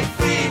me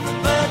free from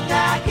birth.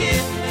 Now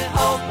give me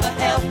hope to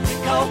help me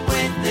cope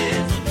with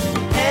this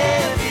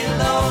heavy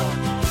load.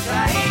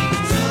 Trying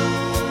to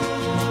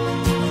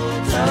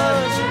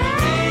touch and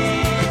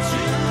reach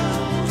you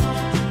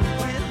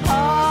with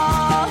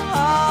heart,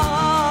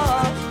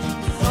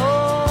 soul.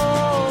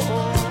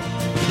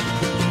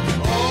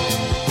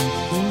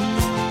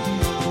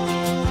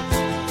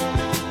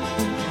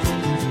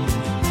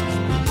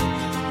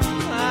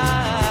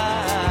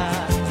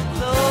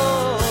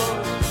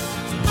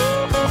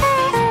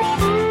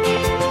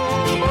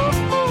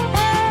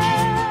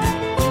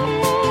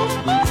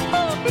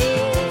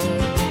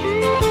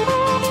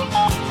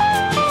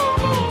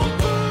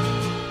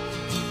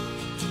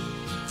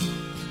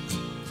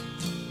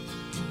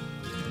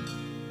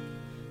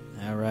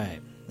 All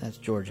right. That's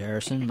George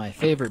Harrison, my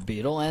favorite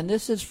Beatle, and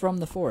this is From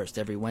the Forest.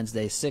 Every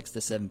Wednesday, 6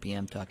 to 7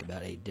 p.m., talk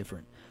about a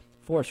different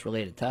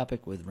forest-related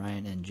topic with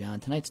Ryan and John.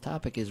 Tonight's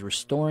topic is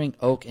restoring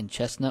oak and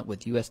chestnut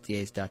with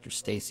USDA's Dr.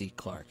 Stacy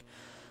Clark.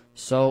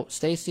 So,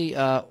 Stacy,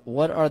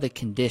 what are the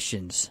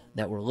conditions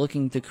that we're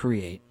looking to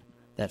create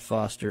that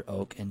foster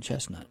oak and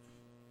chestnut?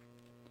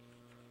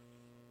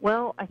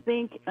 Well, I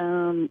think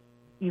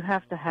you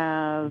have to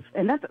have,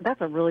 and that's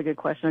a really good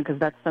question because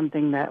that's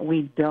something that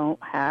we don't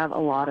have a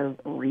lot of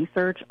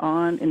research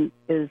on, and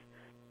is,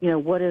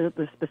 what are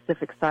the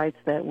specific sites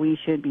that we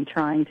should be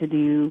trying to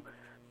do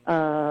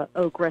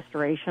oak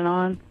restoration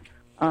on,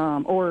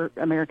 or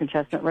American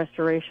chestnut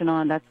restoration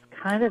on. That's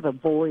kind of a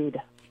void,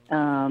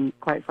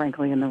 quite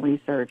frankly, in the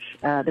research.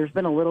 There's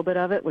been a little bit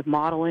of it with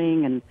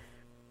modeling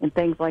and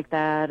things like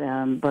that,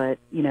 but,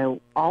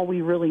 all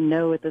we really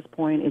know at this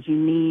point is you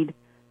need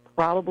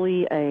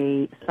probably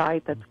a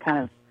site that's kind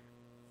of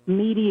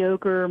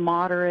mediocre,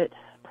 moderate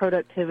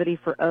productivity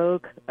for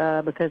oak,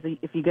 because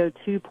if you go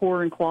too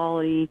poor in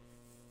quality,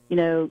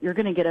 you're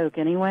going to get oak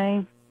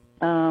anyway,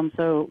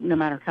 so no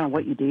matter kind of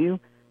what you do.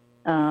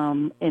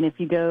 And if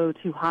you go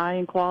too high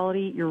in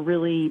quality, you're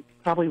really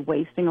probably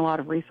wasting a lot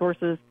of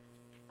resources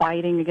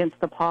fighting against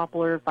the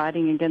poplar,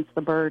 fighting against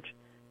the birch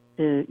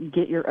to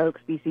get your oak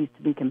species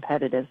to be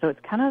competitive. So it's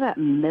kind of that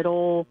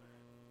middle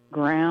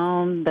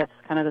ground that's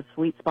kind of the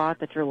sweet spot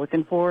that you're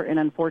looking for, and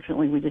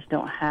unfortunately we just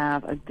don't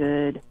have a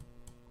good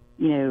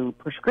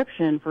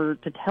prescription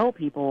to tell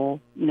people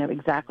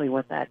exactly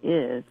what that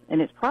is. And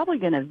it's probably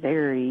going to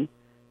vary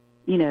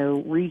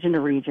region to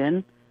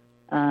region,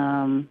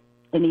 and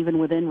even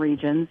within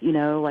regions,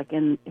 like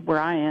in where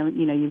I am,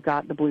 you've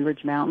got the Blue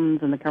Ridge Mountains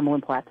and the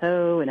Cumberland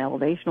Plateau and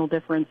elevational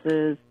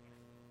differences,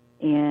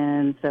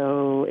 and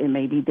so it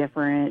may be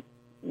different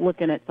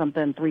looking at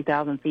something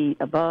 3,000 feet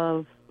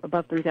above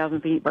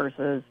 3,000 feet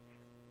versus,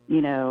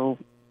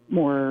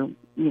 more,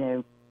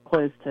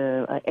 close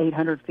to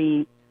 800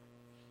 feet.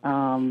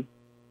 So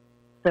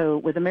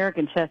with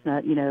American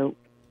chestnut,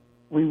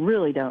 we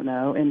really don't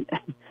know. And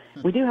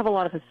we do have a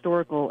lot of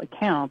historical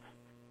accounts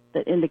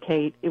that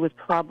indicate it was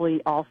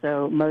probably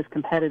also most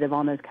competitive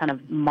on those kind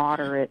of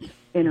moderate,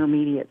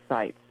 intermediate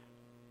sites.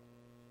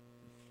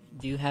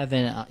 Do you have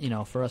any,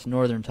 for us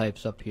northern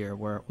types up here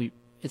where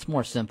it's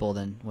more simple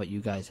than what you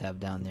guys have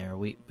down there.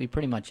 We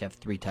pretty much have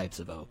 3 types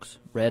of oaks: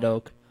 red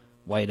oak,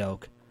 white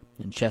oak,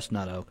 and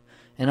chestnut oak.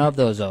 And of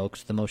those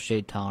oaks, the most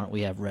shade tolerant,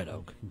 we have red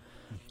oak.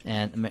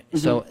 And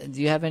so do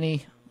you have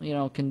any,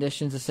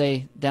 conditions to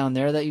say down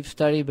there that you've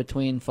studied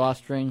between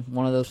fostering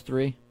one of those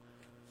 3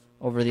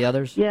 over the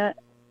others? Yeah,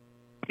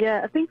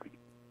 I think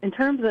in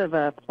terms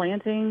of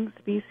planting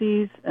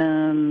species,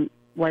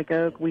 like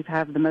oak, we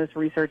have the most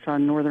research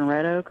on northern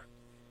red oak,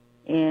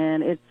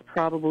 and it's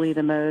probably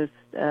the most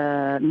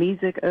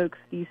mesic oak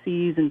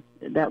species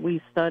that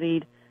we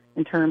studied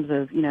in terms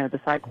of, the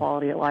site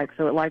quality it likes.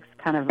 So it likes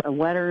kind of a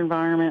wetter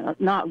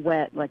environment, not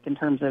wet like in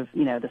terms of,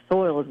 the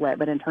soil is wet,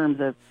 but in terms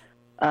of,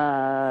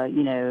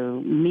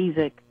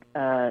 mesic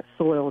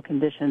soil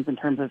conditions in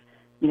terms of,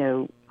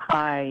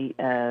 high,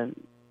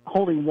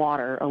 holding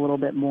water a little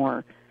bit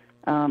more.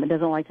 It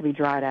doesn't like to be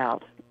dried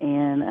out.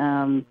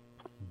 And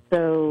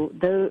so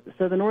the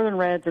northern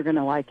reds are going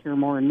to like your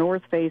more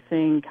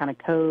north-facing kind of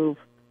cove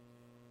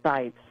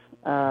sites,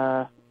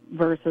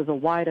 versus a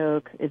white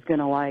oak is going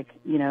to like,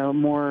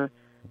 more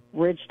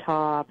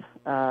ridgetop,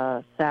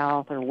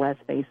 south or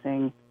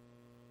west-facing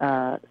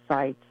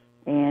sites.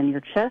 And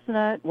your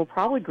chestnut will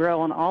probably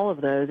grow on all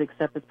of those,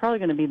 except it's probably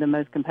going to be the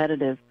most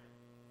competitive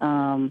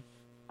on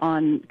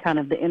kind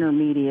of the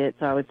intermediate,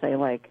 so I would say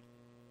like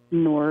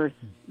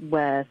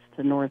northwest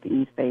to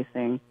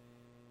northeast-facing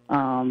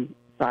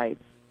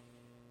sites.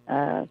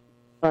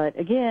 But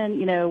again,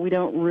 we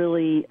don't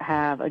really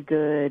have a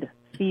good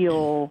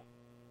feel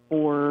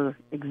for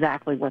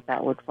exactly what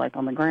that looks like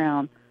on the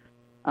ground.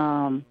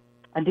 I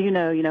do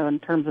know, in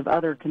terms of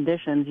other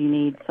conditions, you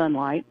need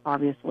sunlight,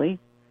 obviously,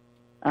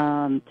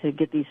 to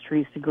get these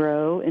trees to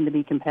grow and to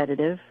be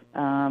competitive.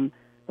 The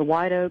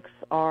white oaks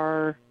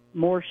are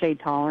more shade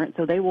tolerant,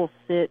 so they will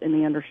sit in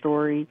the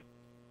understory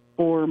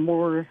for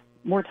more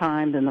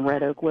time than the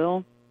red oak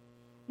will,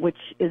 which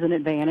is an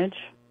advantage.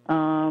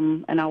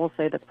 And I will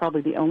say that's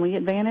probably the only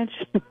advantage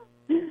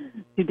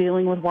to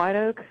dealing with white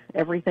oak.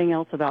 Everything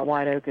else about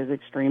white oak is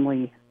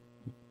extremely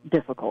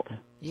difficult.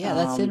 Yeah,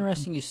 that's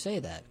interesting you say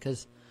that,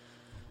 because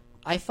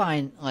I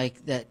find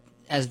like that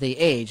as they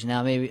age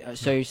now. Maybe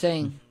so. You're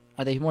saying,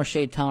 are they more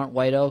shade tolerant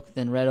white oak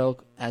than red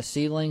oak as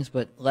seedlings,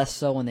 but less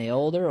so when they're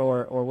older,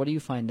 or what do you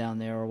find down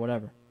there, or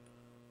whatever?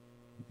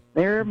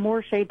 They're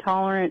more shade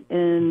tolerant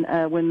in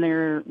when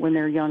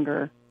they're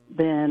younger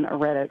than a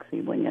red oak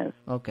seedling is.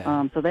 Okay.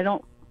 So they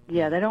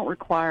don't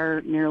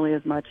require nearly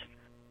as much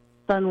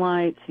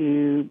sunlight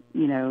to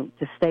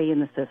stay in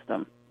the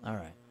system. All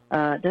right.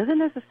 Doesn't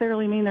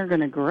necessarily mean they're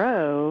going to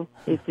grow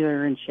if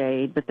they're in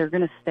shade, but they're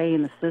going to stay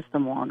in the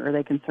system longer.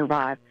 They can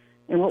survive.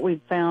 And what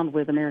we've found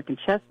with American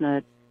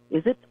chestnut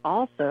is it's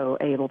also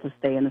able to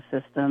stay in the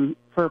system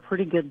for a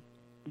pretty good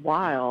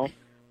while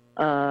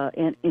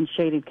in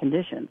shaded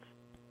conditions.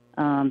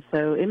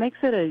 So it makes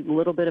it a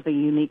little bit of a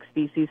unique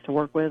species to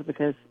work with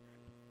because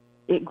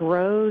it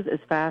grows as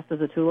fast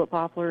as a tulip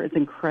poplar. It's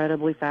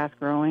incredibly fast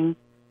growing,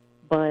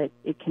 but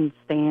it can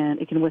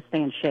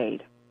withstand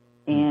shade.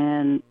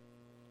 And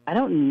I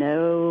don't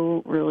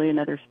know really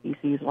another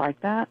species like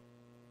that,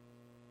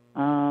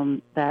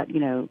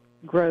 that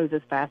grows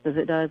as fast as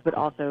it does, but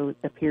also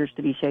appears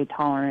to be shade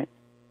tolerant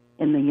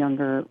in the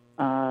younger,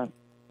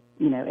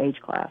 age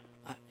class.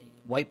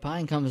 White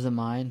pine comes to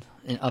mind,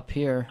 and up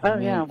here,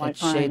 white it's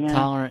pine, shade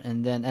tolerant,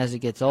 and then as it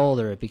gets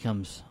older, it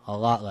becomes a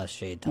lot less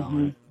shade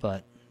tolerant.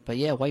 But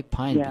yeah, white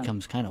pine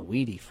becomes kind of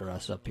weedy for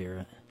us up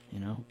here,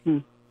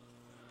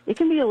 It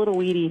can be a little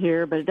weedy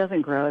here, but it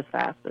doesn't grow as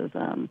fast as,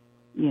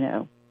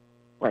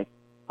 like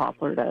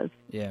poplar does.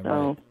 Yeah, so,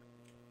 right.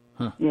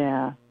 Huh.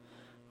 Yeah.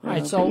 All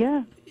right,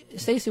 so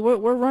Stacy, we're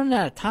running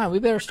out of time. We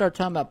better start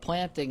talking about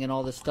planting and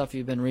all this stuff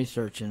you've been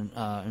researching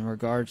in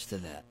regards to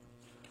that.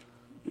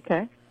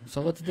 Okay.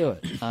 So let's do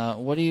it.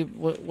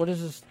 What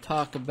does this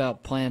talk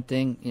about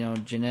planting?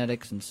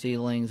 Genetics and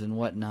seedlings and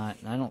whatnot.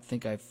 I don't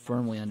think I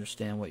firmly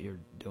understand what you're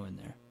doing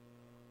there.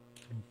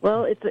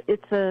 Well,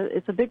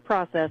 it's a big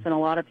process, and a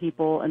lot of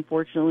people,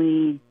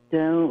 unfortunately,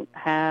 don't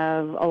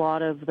have a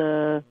lot of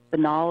the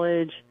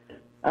knowledge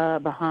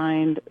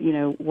behind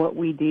what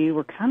we do.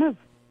 We're kind of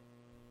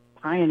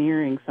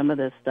pioneering some of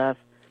this stuff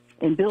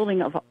and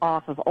building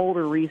off of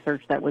older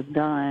research that was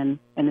done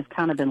and has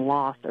kind of been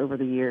lost over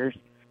the years.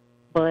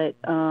 But,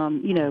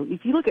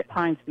 if you look at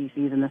pine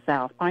species in the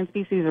South, pine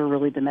species are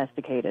really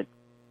domesticated.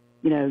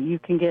 You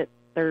can get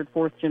third,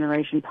 fourth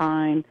generation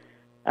pine.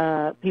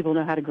 People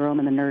know how to grow them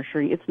in the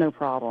nursery. It's no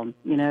problem.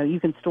 You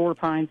can store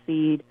pine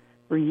seed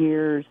for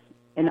years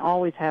and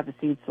always have a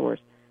seed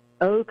source.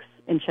 Oaks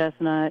and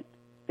chestnut,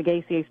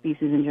 Fagaceae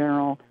species in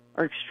general,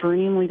 are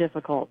extremely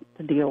difficult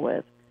to deal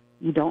with.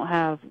 You don't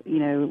have,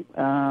 you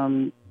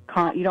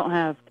don't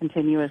have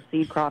continuous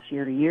seed crops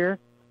year to year.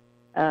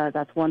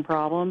 That's one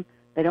problem.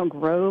 They don't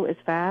grow as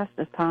fast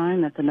as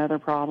pine. That's another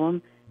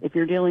problem. If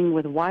you're dealing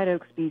with white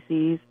oak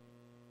species,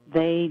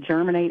 they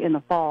germinate in the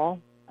fall,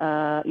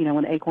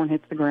 when the acorn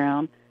hits the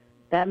ground.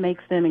 That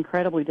makes them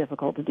incredibly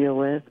difficult to deal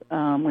with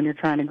when you're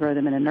trying to grow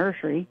them in a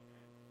nursery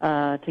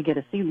to get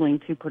a seedling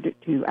to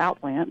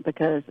outplant,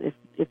 because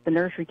if the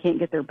nursery can't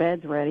get their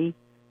beds ready,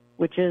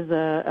 which is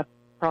a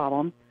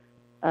problem,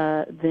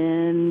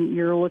 then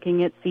you're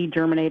looking at seed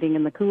germinating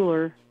in the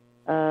cooler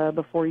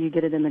before you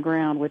get it in the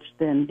ground, which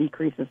then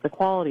decreases the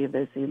quality of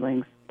those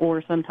seedlings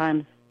or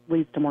sometimes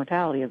leads to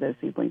mortality of those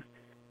seedlings.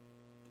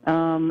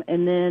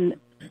 And then,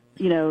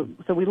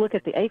 so we look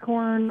at the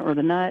acorn or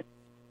the nut.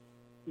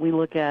 We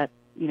look at,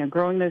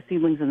 growing those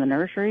seedlings in the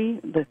nursery.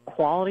 The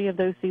quality of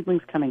those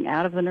seedlings coming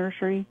out of the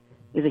nursery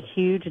is a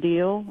huge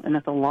deal, and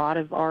that's a lot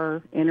of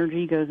our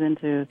energy goes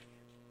into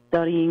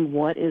studying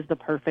what is the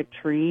perfect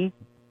tree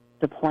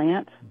to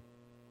plant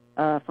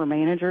for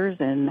managers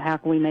and how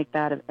can we make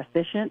that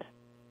efficient.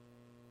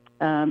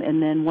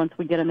 And then once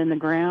we get them in the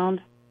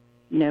ground,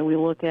 we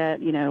look at,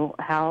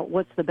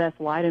 what's the best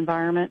light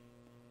environment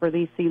for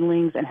these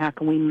seedlings and how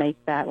can we make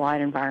that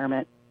light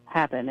environment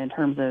happen in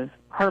terms of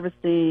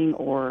harvesting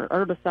or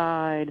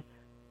herbicide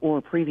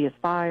or previous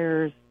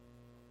fires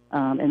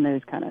and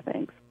those kind of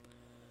things.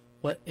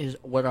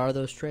 What are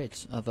those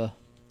traits of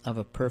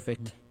a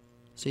perfect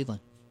seedling?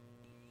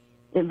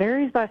 It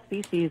varies by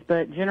species,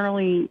 but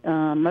generally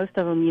most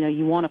of them,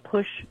 you want to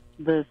push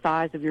the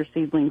size of your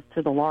seedlings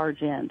to the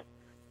large end.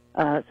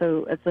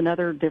 So it's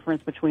another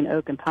difference between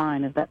oak and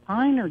pine is that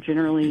pine are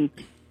generally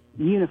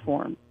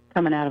uniform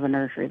coming out of a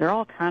nursery. They're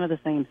all kind of the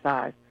same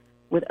size.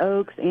 With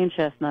oaks and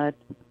chestnut,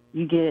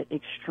 you get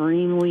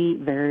extremely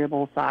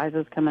variable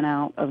sizes coming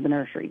out of the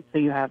nursery. So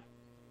you have,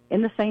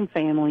 in the same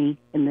family,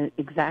 in the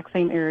exact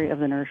same area of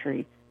the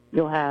nursery,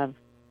 you'll have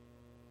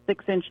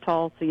 6-inch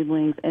tall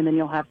seedlings, and then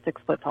you'll have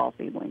 6-foot tall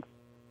seedlings.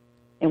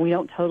 And we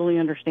don't totally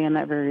understand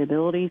that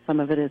variability. Some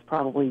of it is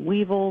probably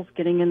weevils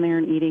getting in there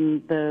and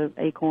eating the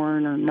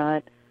acorn or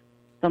nut.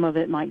 Some of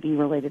it might be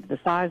related to the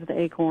size of the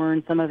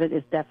acorn. Some of it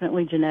is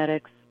definitely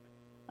genetics.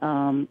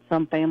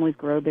 Some families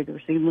grow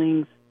bigger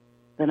seedlings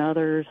than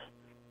others,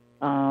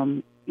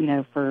 because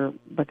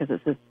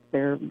it's just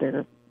their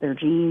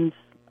genes.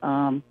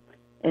 And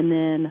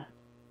then,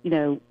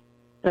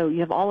 so you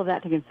have all of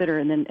that to consider.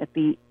 And then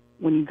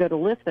when you go to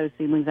lift those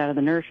seedlings out of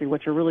the nursery,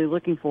 what you're really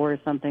looking for is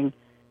something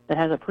that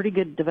has a pretty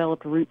good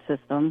developed root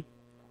system.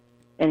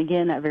 And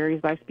again, that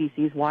varies by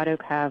species. White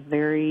oak have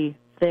very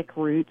thick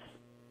roots,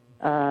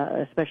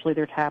 especially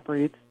their tap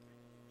roots,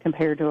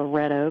 compared to a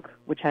red oak,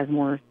 which has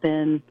more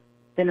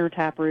thinner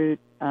taproot.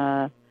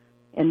 And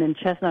then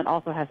chestnut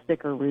also has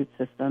thicker root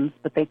systems,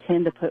 but they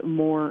tend to put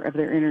more of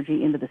their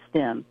energy into the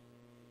stem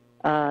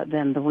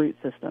than the root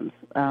systems,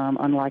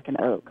 unlike an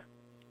oak.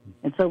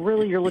 And so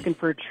really you're looking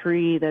for a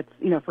tree that's,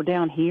 for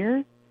down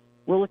here,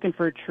 we're looking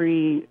for a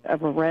tree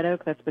of a red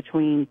oak that's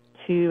between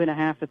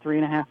 2.5 to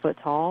 3.5 foot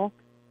tall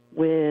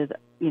with,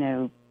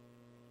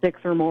 6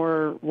 or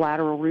more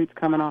lateral roots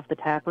coming off the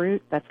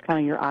taproot. That's kind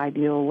of your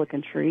ideal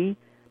looking tree.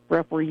 For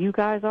up where you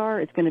guys are,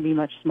 it's going to be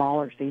much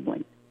smaller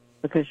seedlings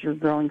because your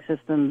growing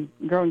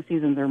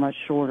seasons are much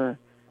shorter.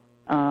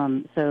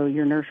 So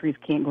your nurseries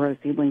can't grow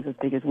seedlings as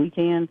big as we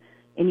can,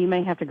 and you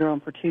may have to grow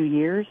them for 2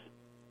 years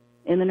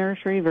in the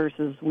nursery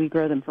versus we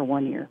grow them for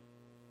 1 year.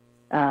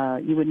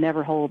 You would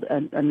never hold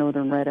a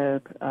northern red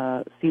oak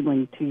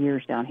seedling 2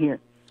 years down here.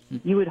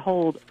 You would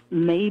hold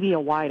maybe a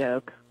white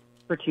oak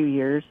for 2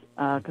 years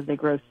because they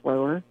grow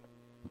slower,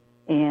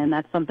 and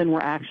that's something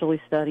we're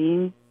actually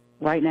studying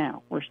right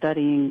now. We're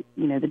studying,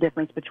 the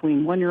difference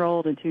between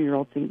 1-year-old and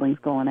 2-year-old seedlings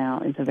going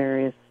out into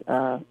various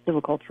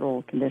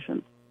silvicultural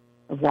conditions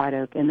of white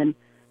oak. And then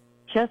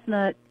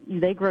chestnut,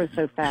 they grow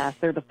so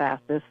fast. They're the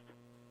fastest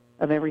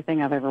of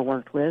everything I've ever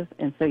worked with.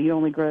 And so you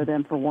only grow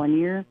them for 1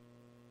 year,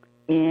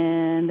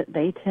 and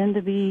they tend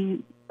to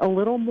be a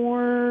little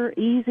more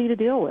easy to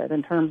deal with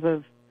in terms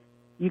of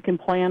you can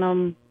plant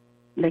them.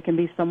 They can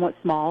be somewhat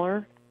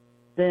smaller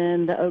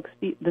than the oak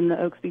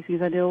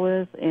species I deal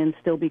with and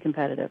still be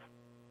competitive.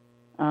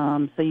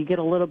 So you get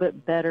a little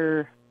bit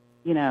better,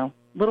 a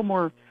little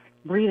more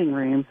breathing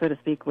room, so to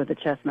speak, with the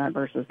chestnut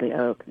versus the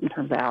oak in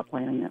terms of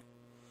outplanting it.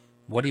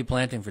 What are you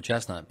planting for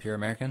chestnut? Pure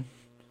American?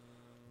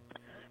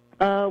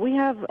 We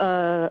have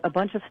a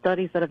bunch of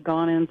studies that have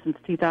gone in since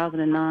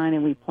 2009,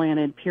 and we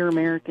planted Pure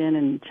American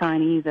and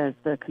Chinese as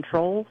the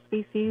control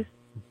species.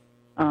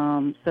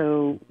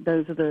 So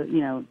those are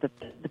the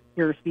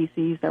pure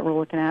species that we're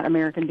looking at,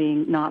 American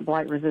being not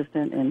blight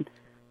resistant and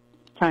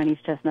Chinese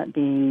chestnut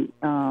being,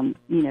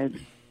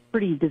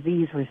 pretty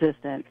disease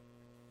resistant.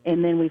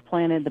 And then we've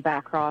planted the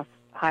backcross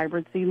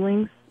hybrid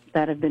seedlings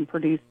that have been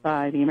produced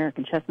by the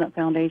American Chestnut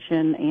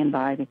Foundation and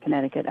by the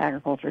Connecticut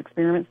Agriculture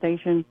Experiment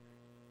Station.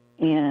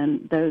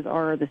 And those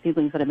are the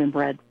seedlings that have been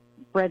bred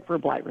for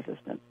blight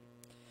resistance.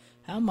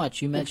 How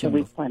much, you mentioned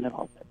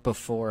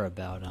before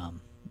about,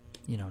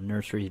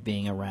 nurseries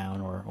being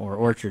around or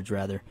orchards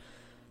rather.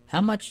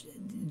 How much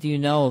do you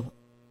know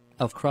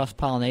of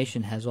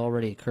cross-pollination has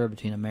already occurred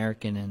between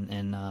American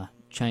and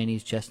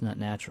Chinese chestnut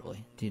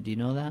naturally? Do you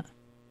know that?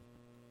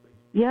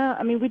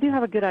 Yeah, we do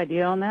have a good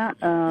idea on that.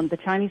 The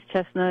Chinese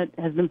chestnut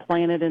has been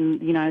planted in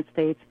the United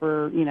States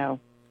for,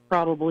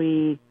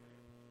 probably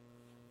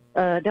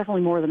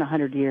definitely more than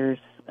 100 years.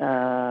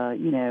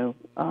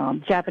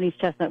 Japanese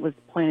chestnut was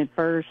planted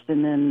first,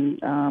 and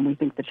then we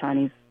think the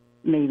Chinese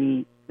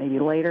maybe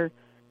later.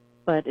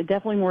 But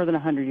definitely more than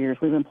 100 years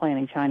we've been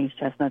planting Chinese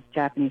chestnuts,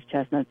 Japanese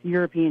chestnuts,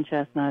 European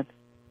chestnuts,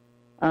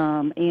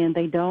 and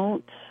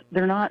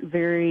they're not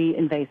very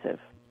invasive,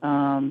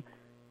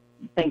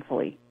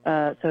 thankfully.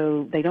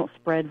 So they don't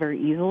spread very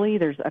easily.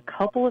 There's a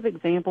couple of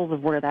examples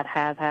of where that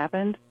has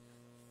happened.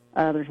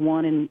 There's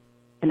one in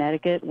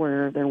Connecticut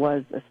where there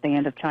was a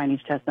stand of Chinese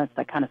chestnuts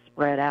that kind of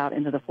spread out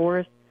into the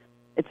forest.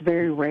 It's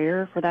very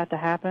rare for that to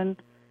happen.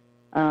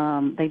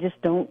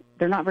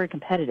 They're not very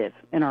competitive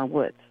in our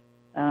woods.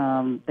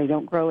 They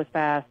don't grow as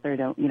fast. They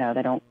don't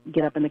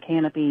get up in the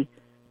canopy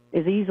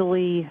as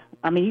easily.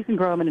 You can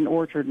grow them in an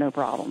orchard, no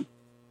problem,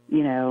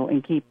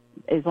 and keep,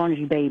 as long as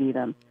you baby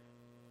them.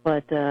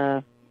 But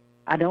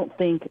I don't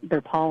think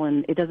their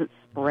pollen, it doesn't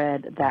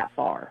spread that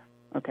far,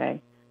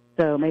 okay?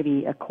 So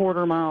maybe a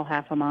quarter mile,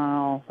 half a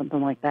mile,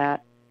 something like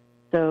that.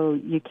 So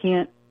you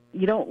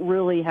don't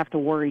really have to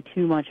worry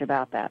too much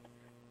about that.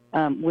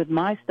 With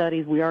my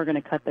studies, we are going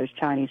to cut those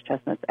Chinese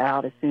chestnuts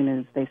out as soon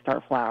as they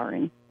start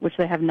flowering, which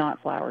they have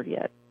not flowered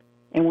yet.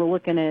 And we're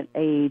looking at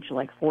age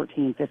like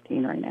 14,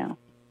 15 right now.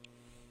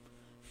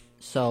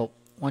 So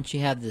once you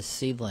have this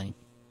seedling,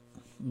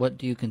 what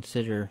do you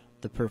consider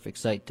the perfect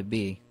site to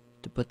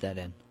put that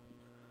in?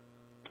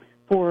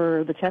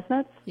 For the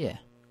chestnuts? Yeah.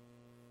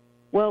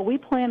 Well, we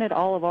planted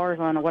all of ours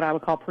on what I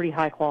would call pretty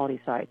high-quality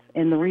sites.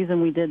 And the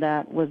reason we did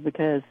that was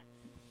because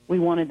we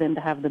wanted them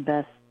to have the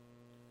best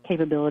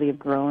capability of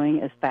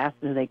growing as fast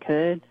as they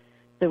could.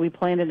 So we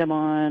planted them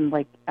on,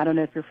 I don't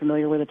know if you're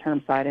familiar with the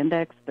term site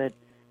index, but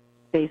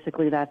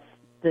basically that's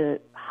the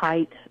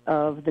height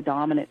of the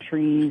dominant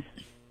trees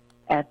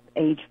at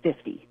age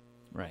 50.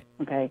 Right.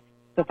 Okay.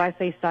 So if I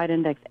say site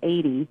index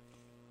 80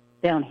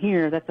 down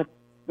here, that's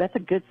a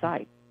good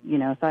site.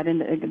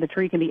 The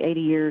tree can be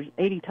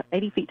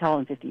 80 feet tall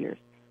in 50 years.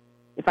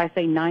 If I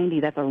say 90,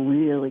 that's a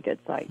really good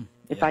site.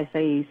 If I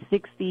say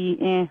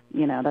 60,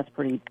 that's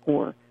pretty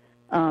poor.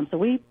 So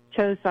we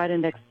chose site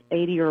index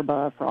 80 or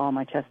above for all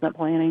my chestnut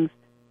plantings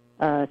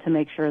to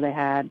make sure they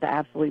had the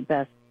absolute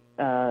best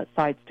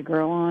sites to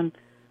grow on.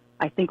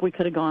 I think we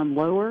could have gone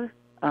lower,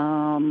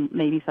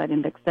 maybe site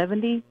index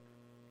 70,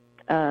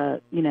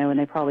 and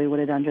they probably would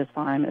have done just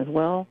fine as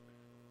well.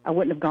 I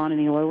wouldn't have gone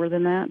any lower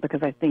than that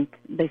because I think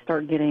they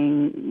start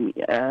getting,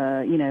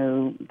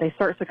 they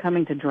start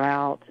succumbing to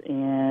drought,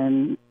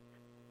 and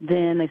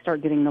then they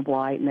start getting the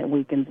blight, and it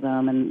weakens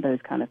them, and those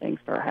kind of things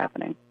start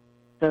happening.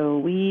 So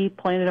we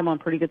planted them on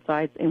pretty good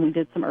sites, and we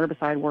did some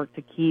herbicide work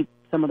to keep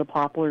some of the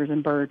poplars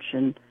and birch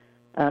and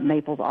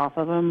maples off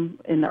of them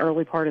in the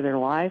early part of their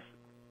life.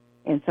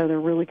 And so they're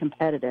really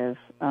competitive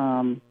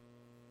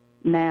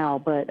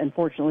now, but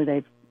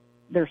unfortunately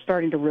they're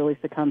starting to really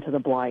succumb to the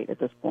blight at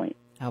this point.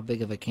 How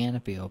big of a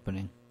canopy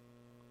opening?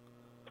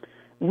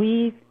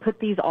 We put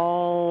these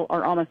all,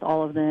 or almost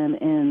all of them,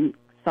 in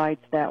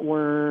sites that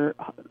were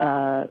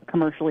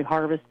commercially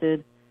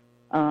harvested,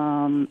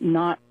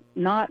 not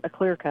a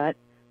clear cut.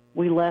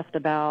 We left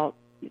about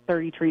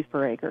 30 trees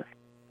per acre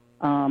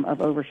of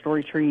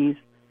overstory trees,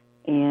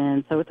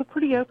 and so it's a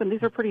pretty open.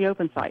 These are pretty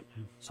open sites.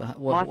 So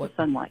lots of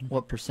sunlight.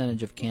 What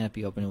percentage of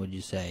canopy opening would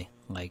you say?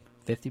 Like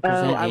 50%,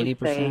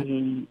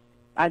 80%?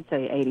 I'd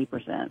say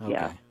 80%. Okay.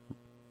 Yeah.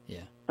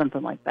 Yeah.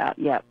 Something like that.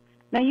 Yeah.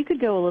 Now you could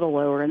go a little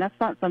lower, and that's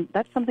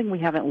something we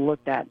haven't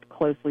looked at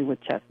closely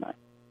with chestnut.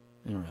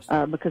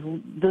 Interesting. Because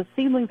the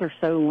seedlings are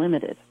so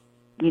limited.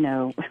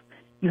 You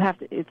have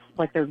to. It's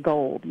like they're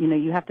gold.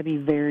 You have to be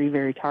very,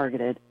 very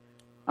targeted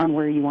on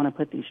where you want to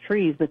put these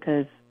trees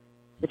because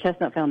the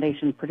Chestnut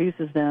Foundation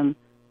produces them,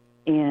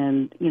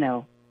 and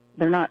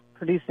they're not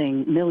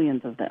producing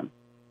millions of them.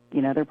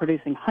 They're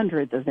producing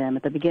hundreds of them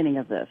at the beginning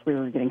of this. We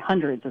were getting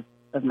hundreds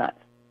of nuts.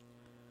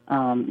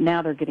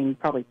 Now they're getting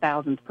probably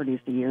thousands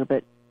produced a year,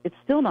 but it's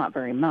still not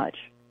very much.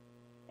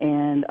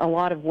 And a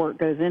lot of work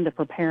goes into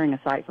preparing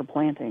a site for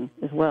planting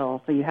as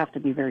well, so you have to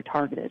be very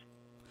targeted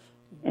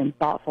and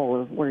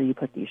thoughtful of where you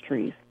put these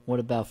trees. What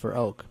about for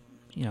oak?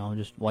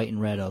 Just white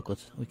and red oak.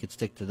 We could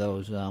stick to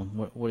those.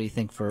 What do you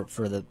think for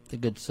the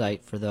good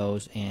site for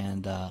those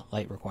and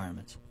light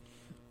requirements?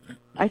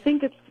 I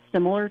think it's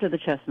similar to the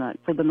chestnut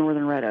for the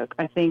northern red oak.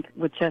 I think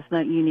with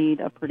chestnut you need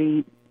a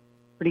pretty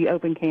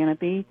open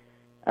canopy.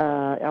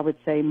 I would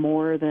say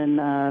more than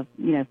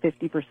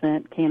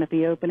 50%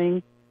 canopy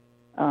opening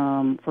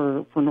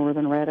for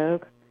northern red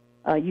oak.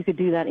 You could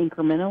do that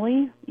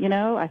incrementally.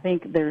 I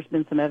think there's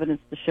been some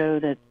evidence to show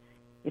that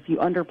if you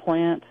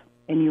underplant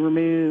and you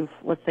remove,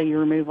 let's say you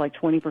remove like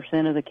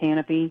 20% of the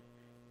canopy,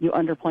 you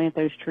underplant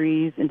those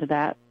trees into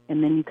that,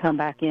 and then you come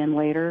back in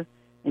later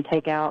and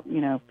take out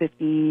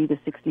 50 to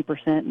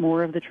 60%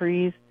 more of the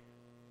trees.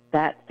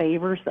 That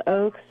favors the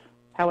oaks.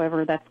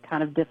 However, that's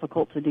kind of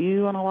difficult to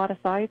do on a lot of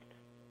sites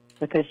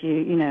because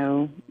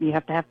you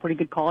have to have pretty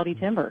good quality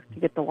timber to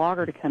get the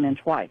logger to come in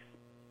twice.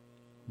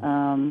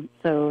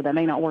 So that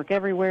may not work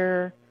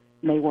everywhere.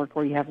 It may work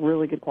where you have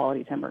really good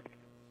quality timber.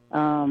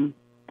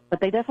 But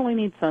they definitely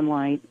need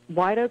sunlight.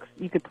 White oaks,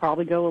 you could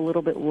probably go a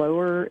little bit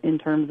lower in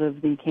terms of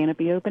the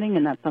canopy opening,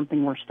 and that's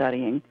something we're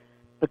studying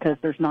because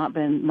there's not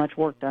been much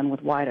work done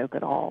with white oak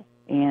at all.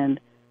 And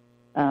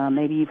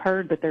maybe you've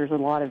heard, but there's a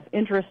lot of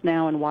interest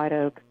now in white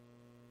oak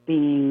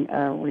being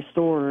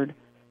restored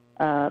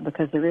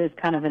because there is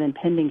kind of an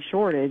impending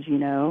shortage,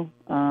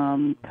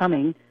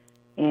 coming,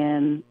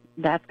 and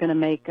that's going to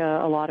make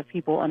a lot of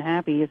people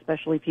unhappy,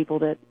 especially people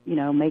that,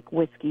 make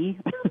whiskey.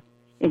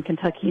 In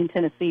Kentucky and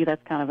Tennessee,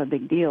 that's kind of a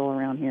big deal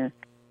around here.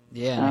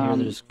 Yeah, I hear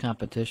there's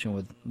competition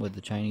with the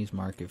Chinese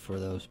market for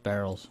those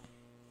barrels.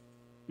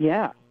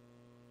 Yeah.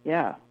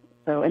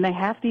 So, and they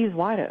have to use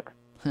white oak.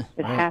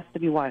 It has to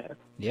be white oak.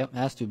 Yep,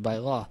 has to by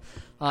law.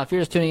 If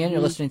you're just tuning in, you're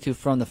listening to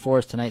From the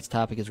Forest. Tonight's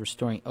topic is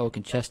restoring oak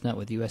and chestnut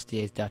with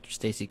USDA's Dr.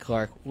 Stacy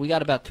Clark. We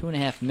got about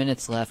 2.5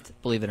 minutes left,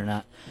 believe it or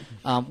not.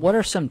 What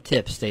are some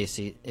tips,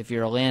 Stacy, if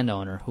you're a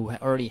landowner who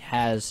already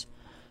has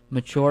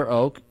mature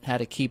oak, how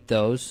to keep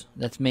those?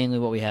 That's mainly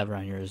what we have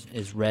around here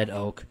is red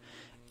oak,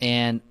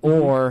 and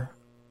or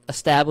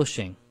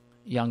establishing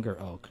younger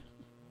oak.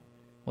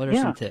 What are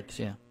some tips?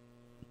 Yeah,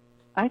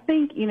 I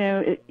think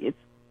it's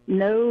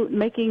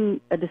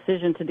making a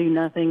decision to do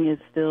nothing is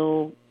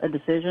still a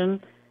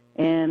decision,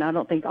 and I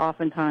don't think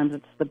oftentimes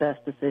it's the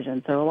best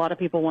decision. So a lot of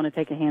people want to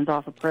take a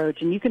hands-off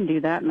approach, and you can do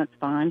that, and that's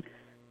fine.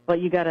 But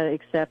you got to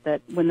accept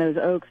that when those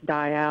oaks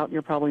die out,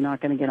 you're probably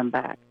not going to get them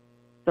back.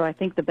 So I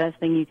think the best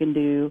thing you can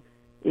do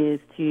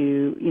is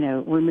to,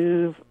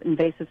 remove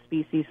invasive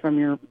species from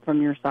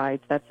your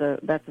sites. That's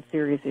a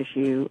serious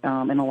issue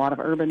in a lot of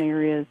urban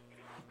areas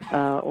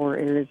or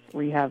areas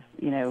where you have,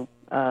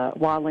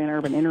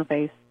 wildland-urban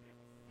interface.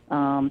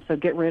 So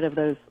get rid of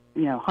those,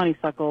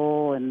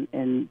 honeysuckle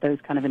and those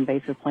kind of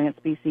invasive plant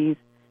species.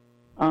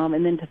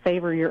 And then to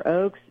favor your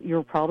oaks,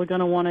 you're probably going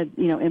to want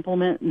to,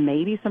 implement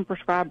maybe some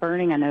prescribed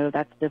burning. I know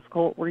that's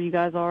difficult where you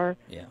guys are.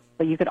 Yeah.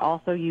 But you could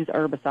also use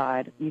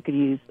herbicide. You could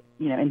use,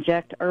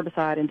 inject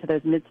herbicide into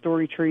those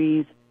mid-story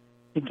trees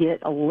to get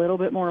a little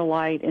bit more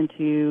light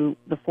into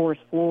the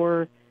forest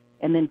floor,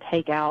 and then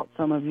take out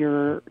some of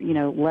your,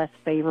 less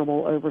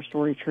favorable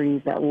overstory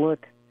trees that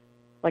look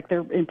like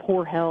they're in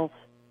poor health,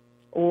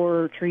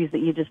 or trees that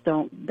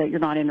that you're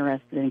not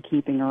interested in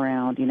keeping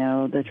around,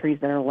 the trees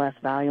that are less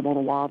valuable to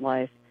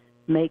wildlife.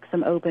 Make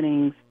some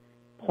openings,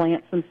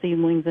 plant some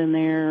seedlings in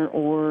there,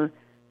 or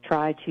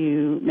try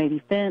to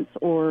maybe fence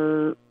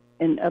or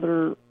in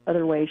other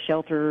ways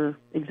shelter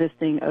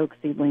existing oak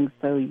seedlings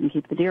so you can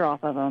keep the deer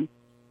off of them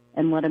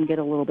and let them get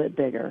a little bit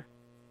bigger.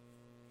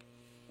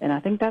 And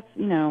I think that's,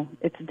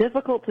 it's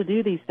difficult to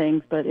do these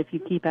things, but if you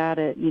keep at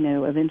it,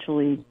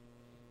 eventually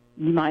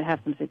you might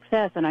have some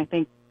success. And I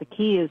think the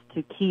key is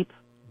to keep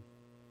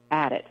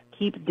at it.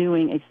 Keep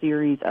doing a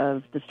series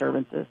of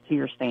disturbances to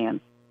your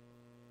stands,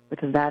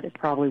 because that is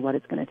probably what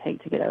it's going to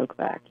take to get oak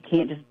back. You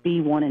can't just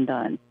be one and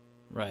done.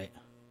 Right.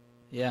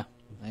 Yeah,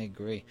 I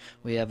agree.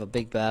 We have a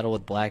big battle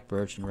with black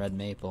birch and red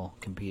maple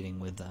competing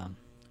with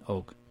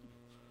oak,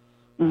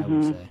 I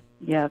would say.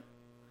 Yep.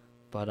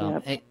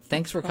 But hey,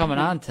 thanks for coming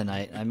on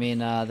tonight. I mean,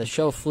 the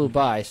show flew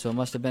by, so it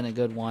must have been a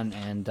good one,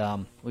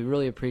 and we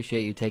really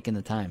appreciate you taking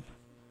the time.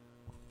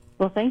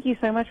 Well, thank you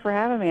so much for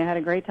having me. I had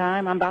a great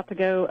time. I'm about to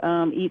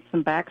go eat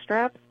some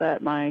backstraps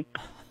that my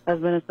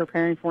husband is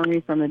preparing for me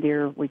from the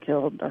deer he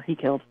killed.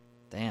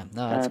 Damn,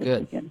 no, that's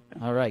good. Weekend, so.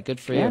 All right, good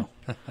for you.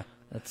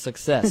 That's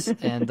success.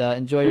 And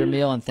enjoy your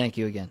meal, and thank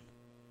you again.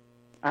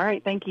 All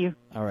right, thank you.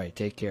 All right,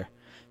 take care.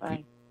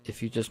 Bye.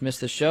 If you just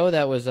missed the show,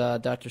 that was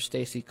Dr.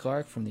 Stacy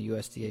Clark from the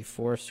USDA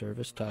Forest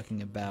Service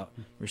talking about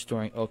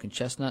restoring oak and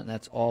chestnut, and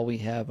that's all we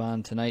have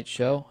on tonight's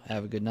show.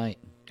 Have a good night.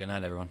 Good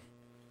night, everyone.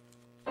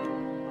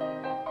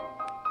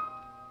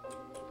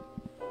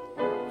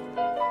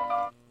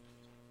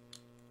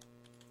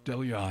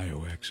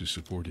 WIOX is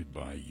supported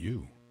by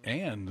you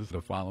and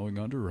the following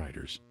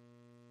underwriters.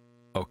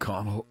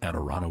 O'Connell and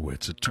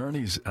Aronowitz,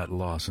 attorneys at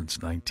law since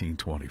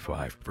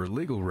 1925, for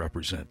legal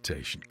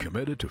representation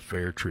committed to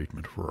fair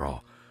treatment for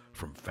all.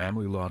 From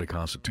family law to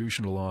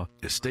constitutional law,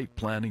 estate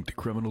planning to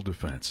criminal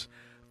defense.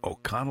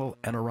 O'Connell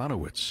and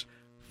Aronowitz,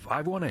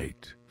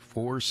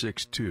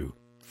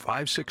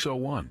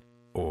 518-462-5601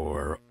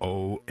 or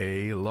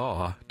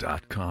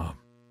oalaw.com.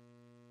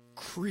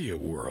 Korea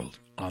World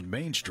on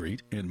Main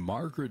Street in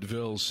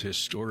Margaretville's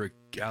historic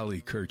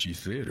Galley Kirche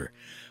Theater.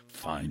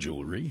 Fine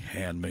jewelry,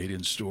 handmade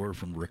in store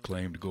from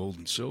reclaimed gold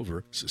and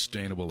silver,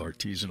 sustainable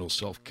artisanal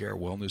self-care,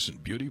 wellness,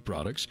 and beauty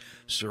products,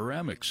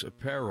 ceramics,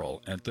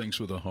 apparel, and things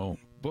for the home,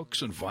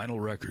 books and vinyl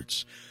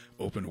records.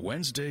 Open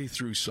Wednesday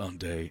through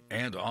Sunday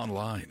and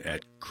online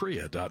at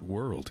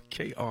kria.world,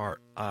 KRIA.world.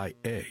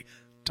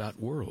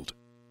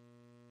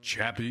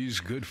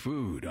 Chappie's Good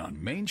Food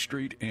on Main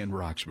Street in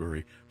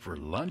Roxbury for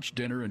lunch,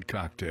 dinner, and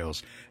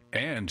cocktails.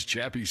 And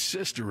Chappie's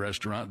sister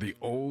restaurant, the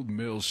Old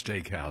Mill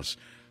Steakhouse,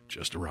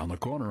 just around the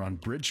corner on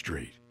Bridge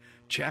Street.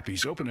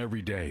 Chappie's open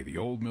every day. The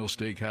Old Mill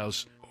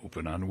Steakhouse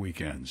open on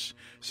weekends.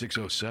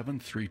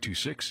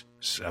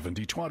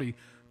 607-326-7020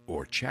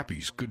 or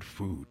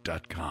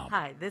chappiesgoodfood.com.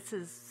 Hi, this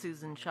is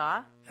Susan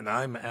Shaw. And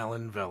I'm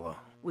Alan Vella.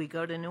 We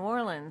go to New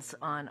Orleans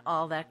on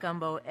All That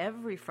Gumbo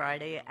every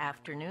Friday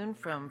afternoon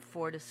from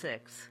 4 to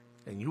 6.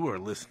 And you are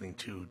listening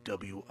to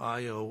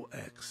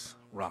WIOX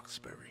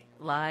Roxbury.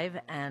 Live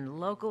and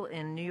local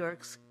in New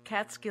York's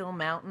Catskill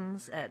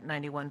Mountains at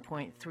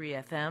 91.3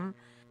 FM,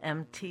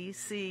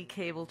 MTC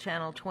Cable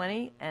Channel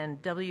 20,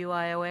 and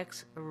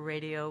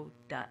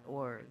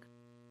WIOXradio.org.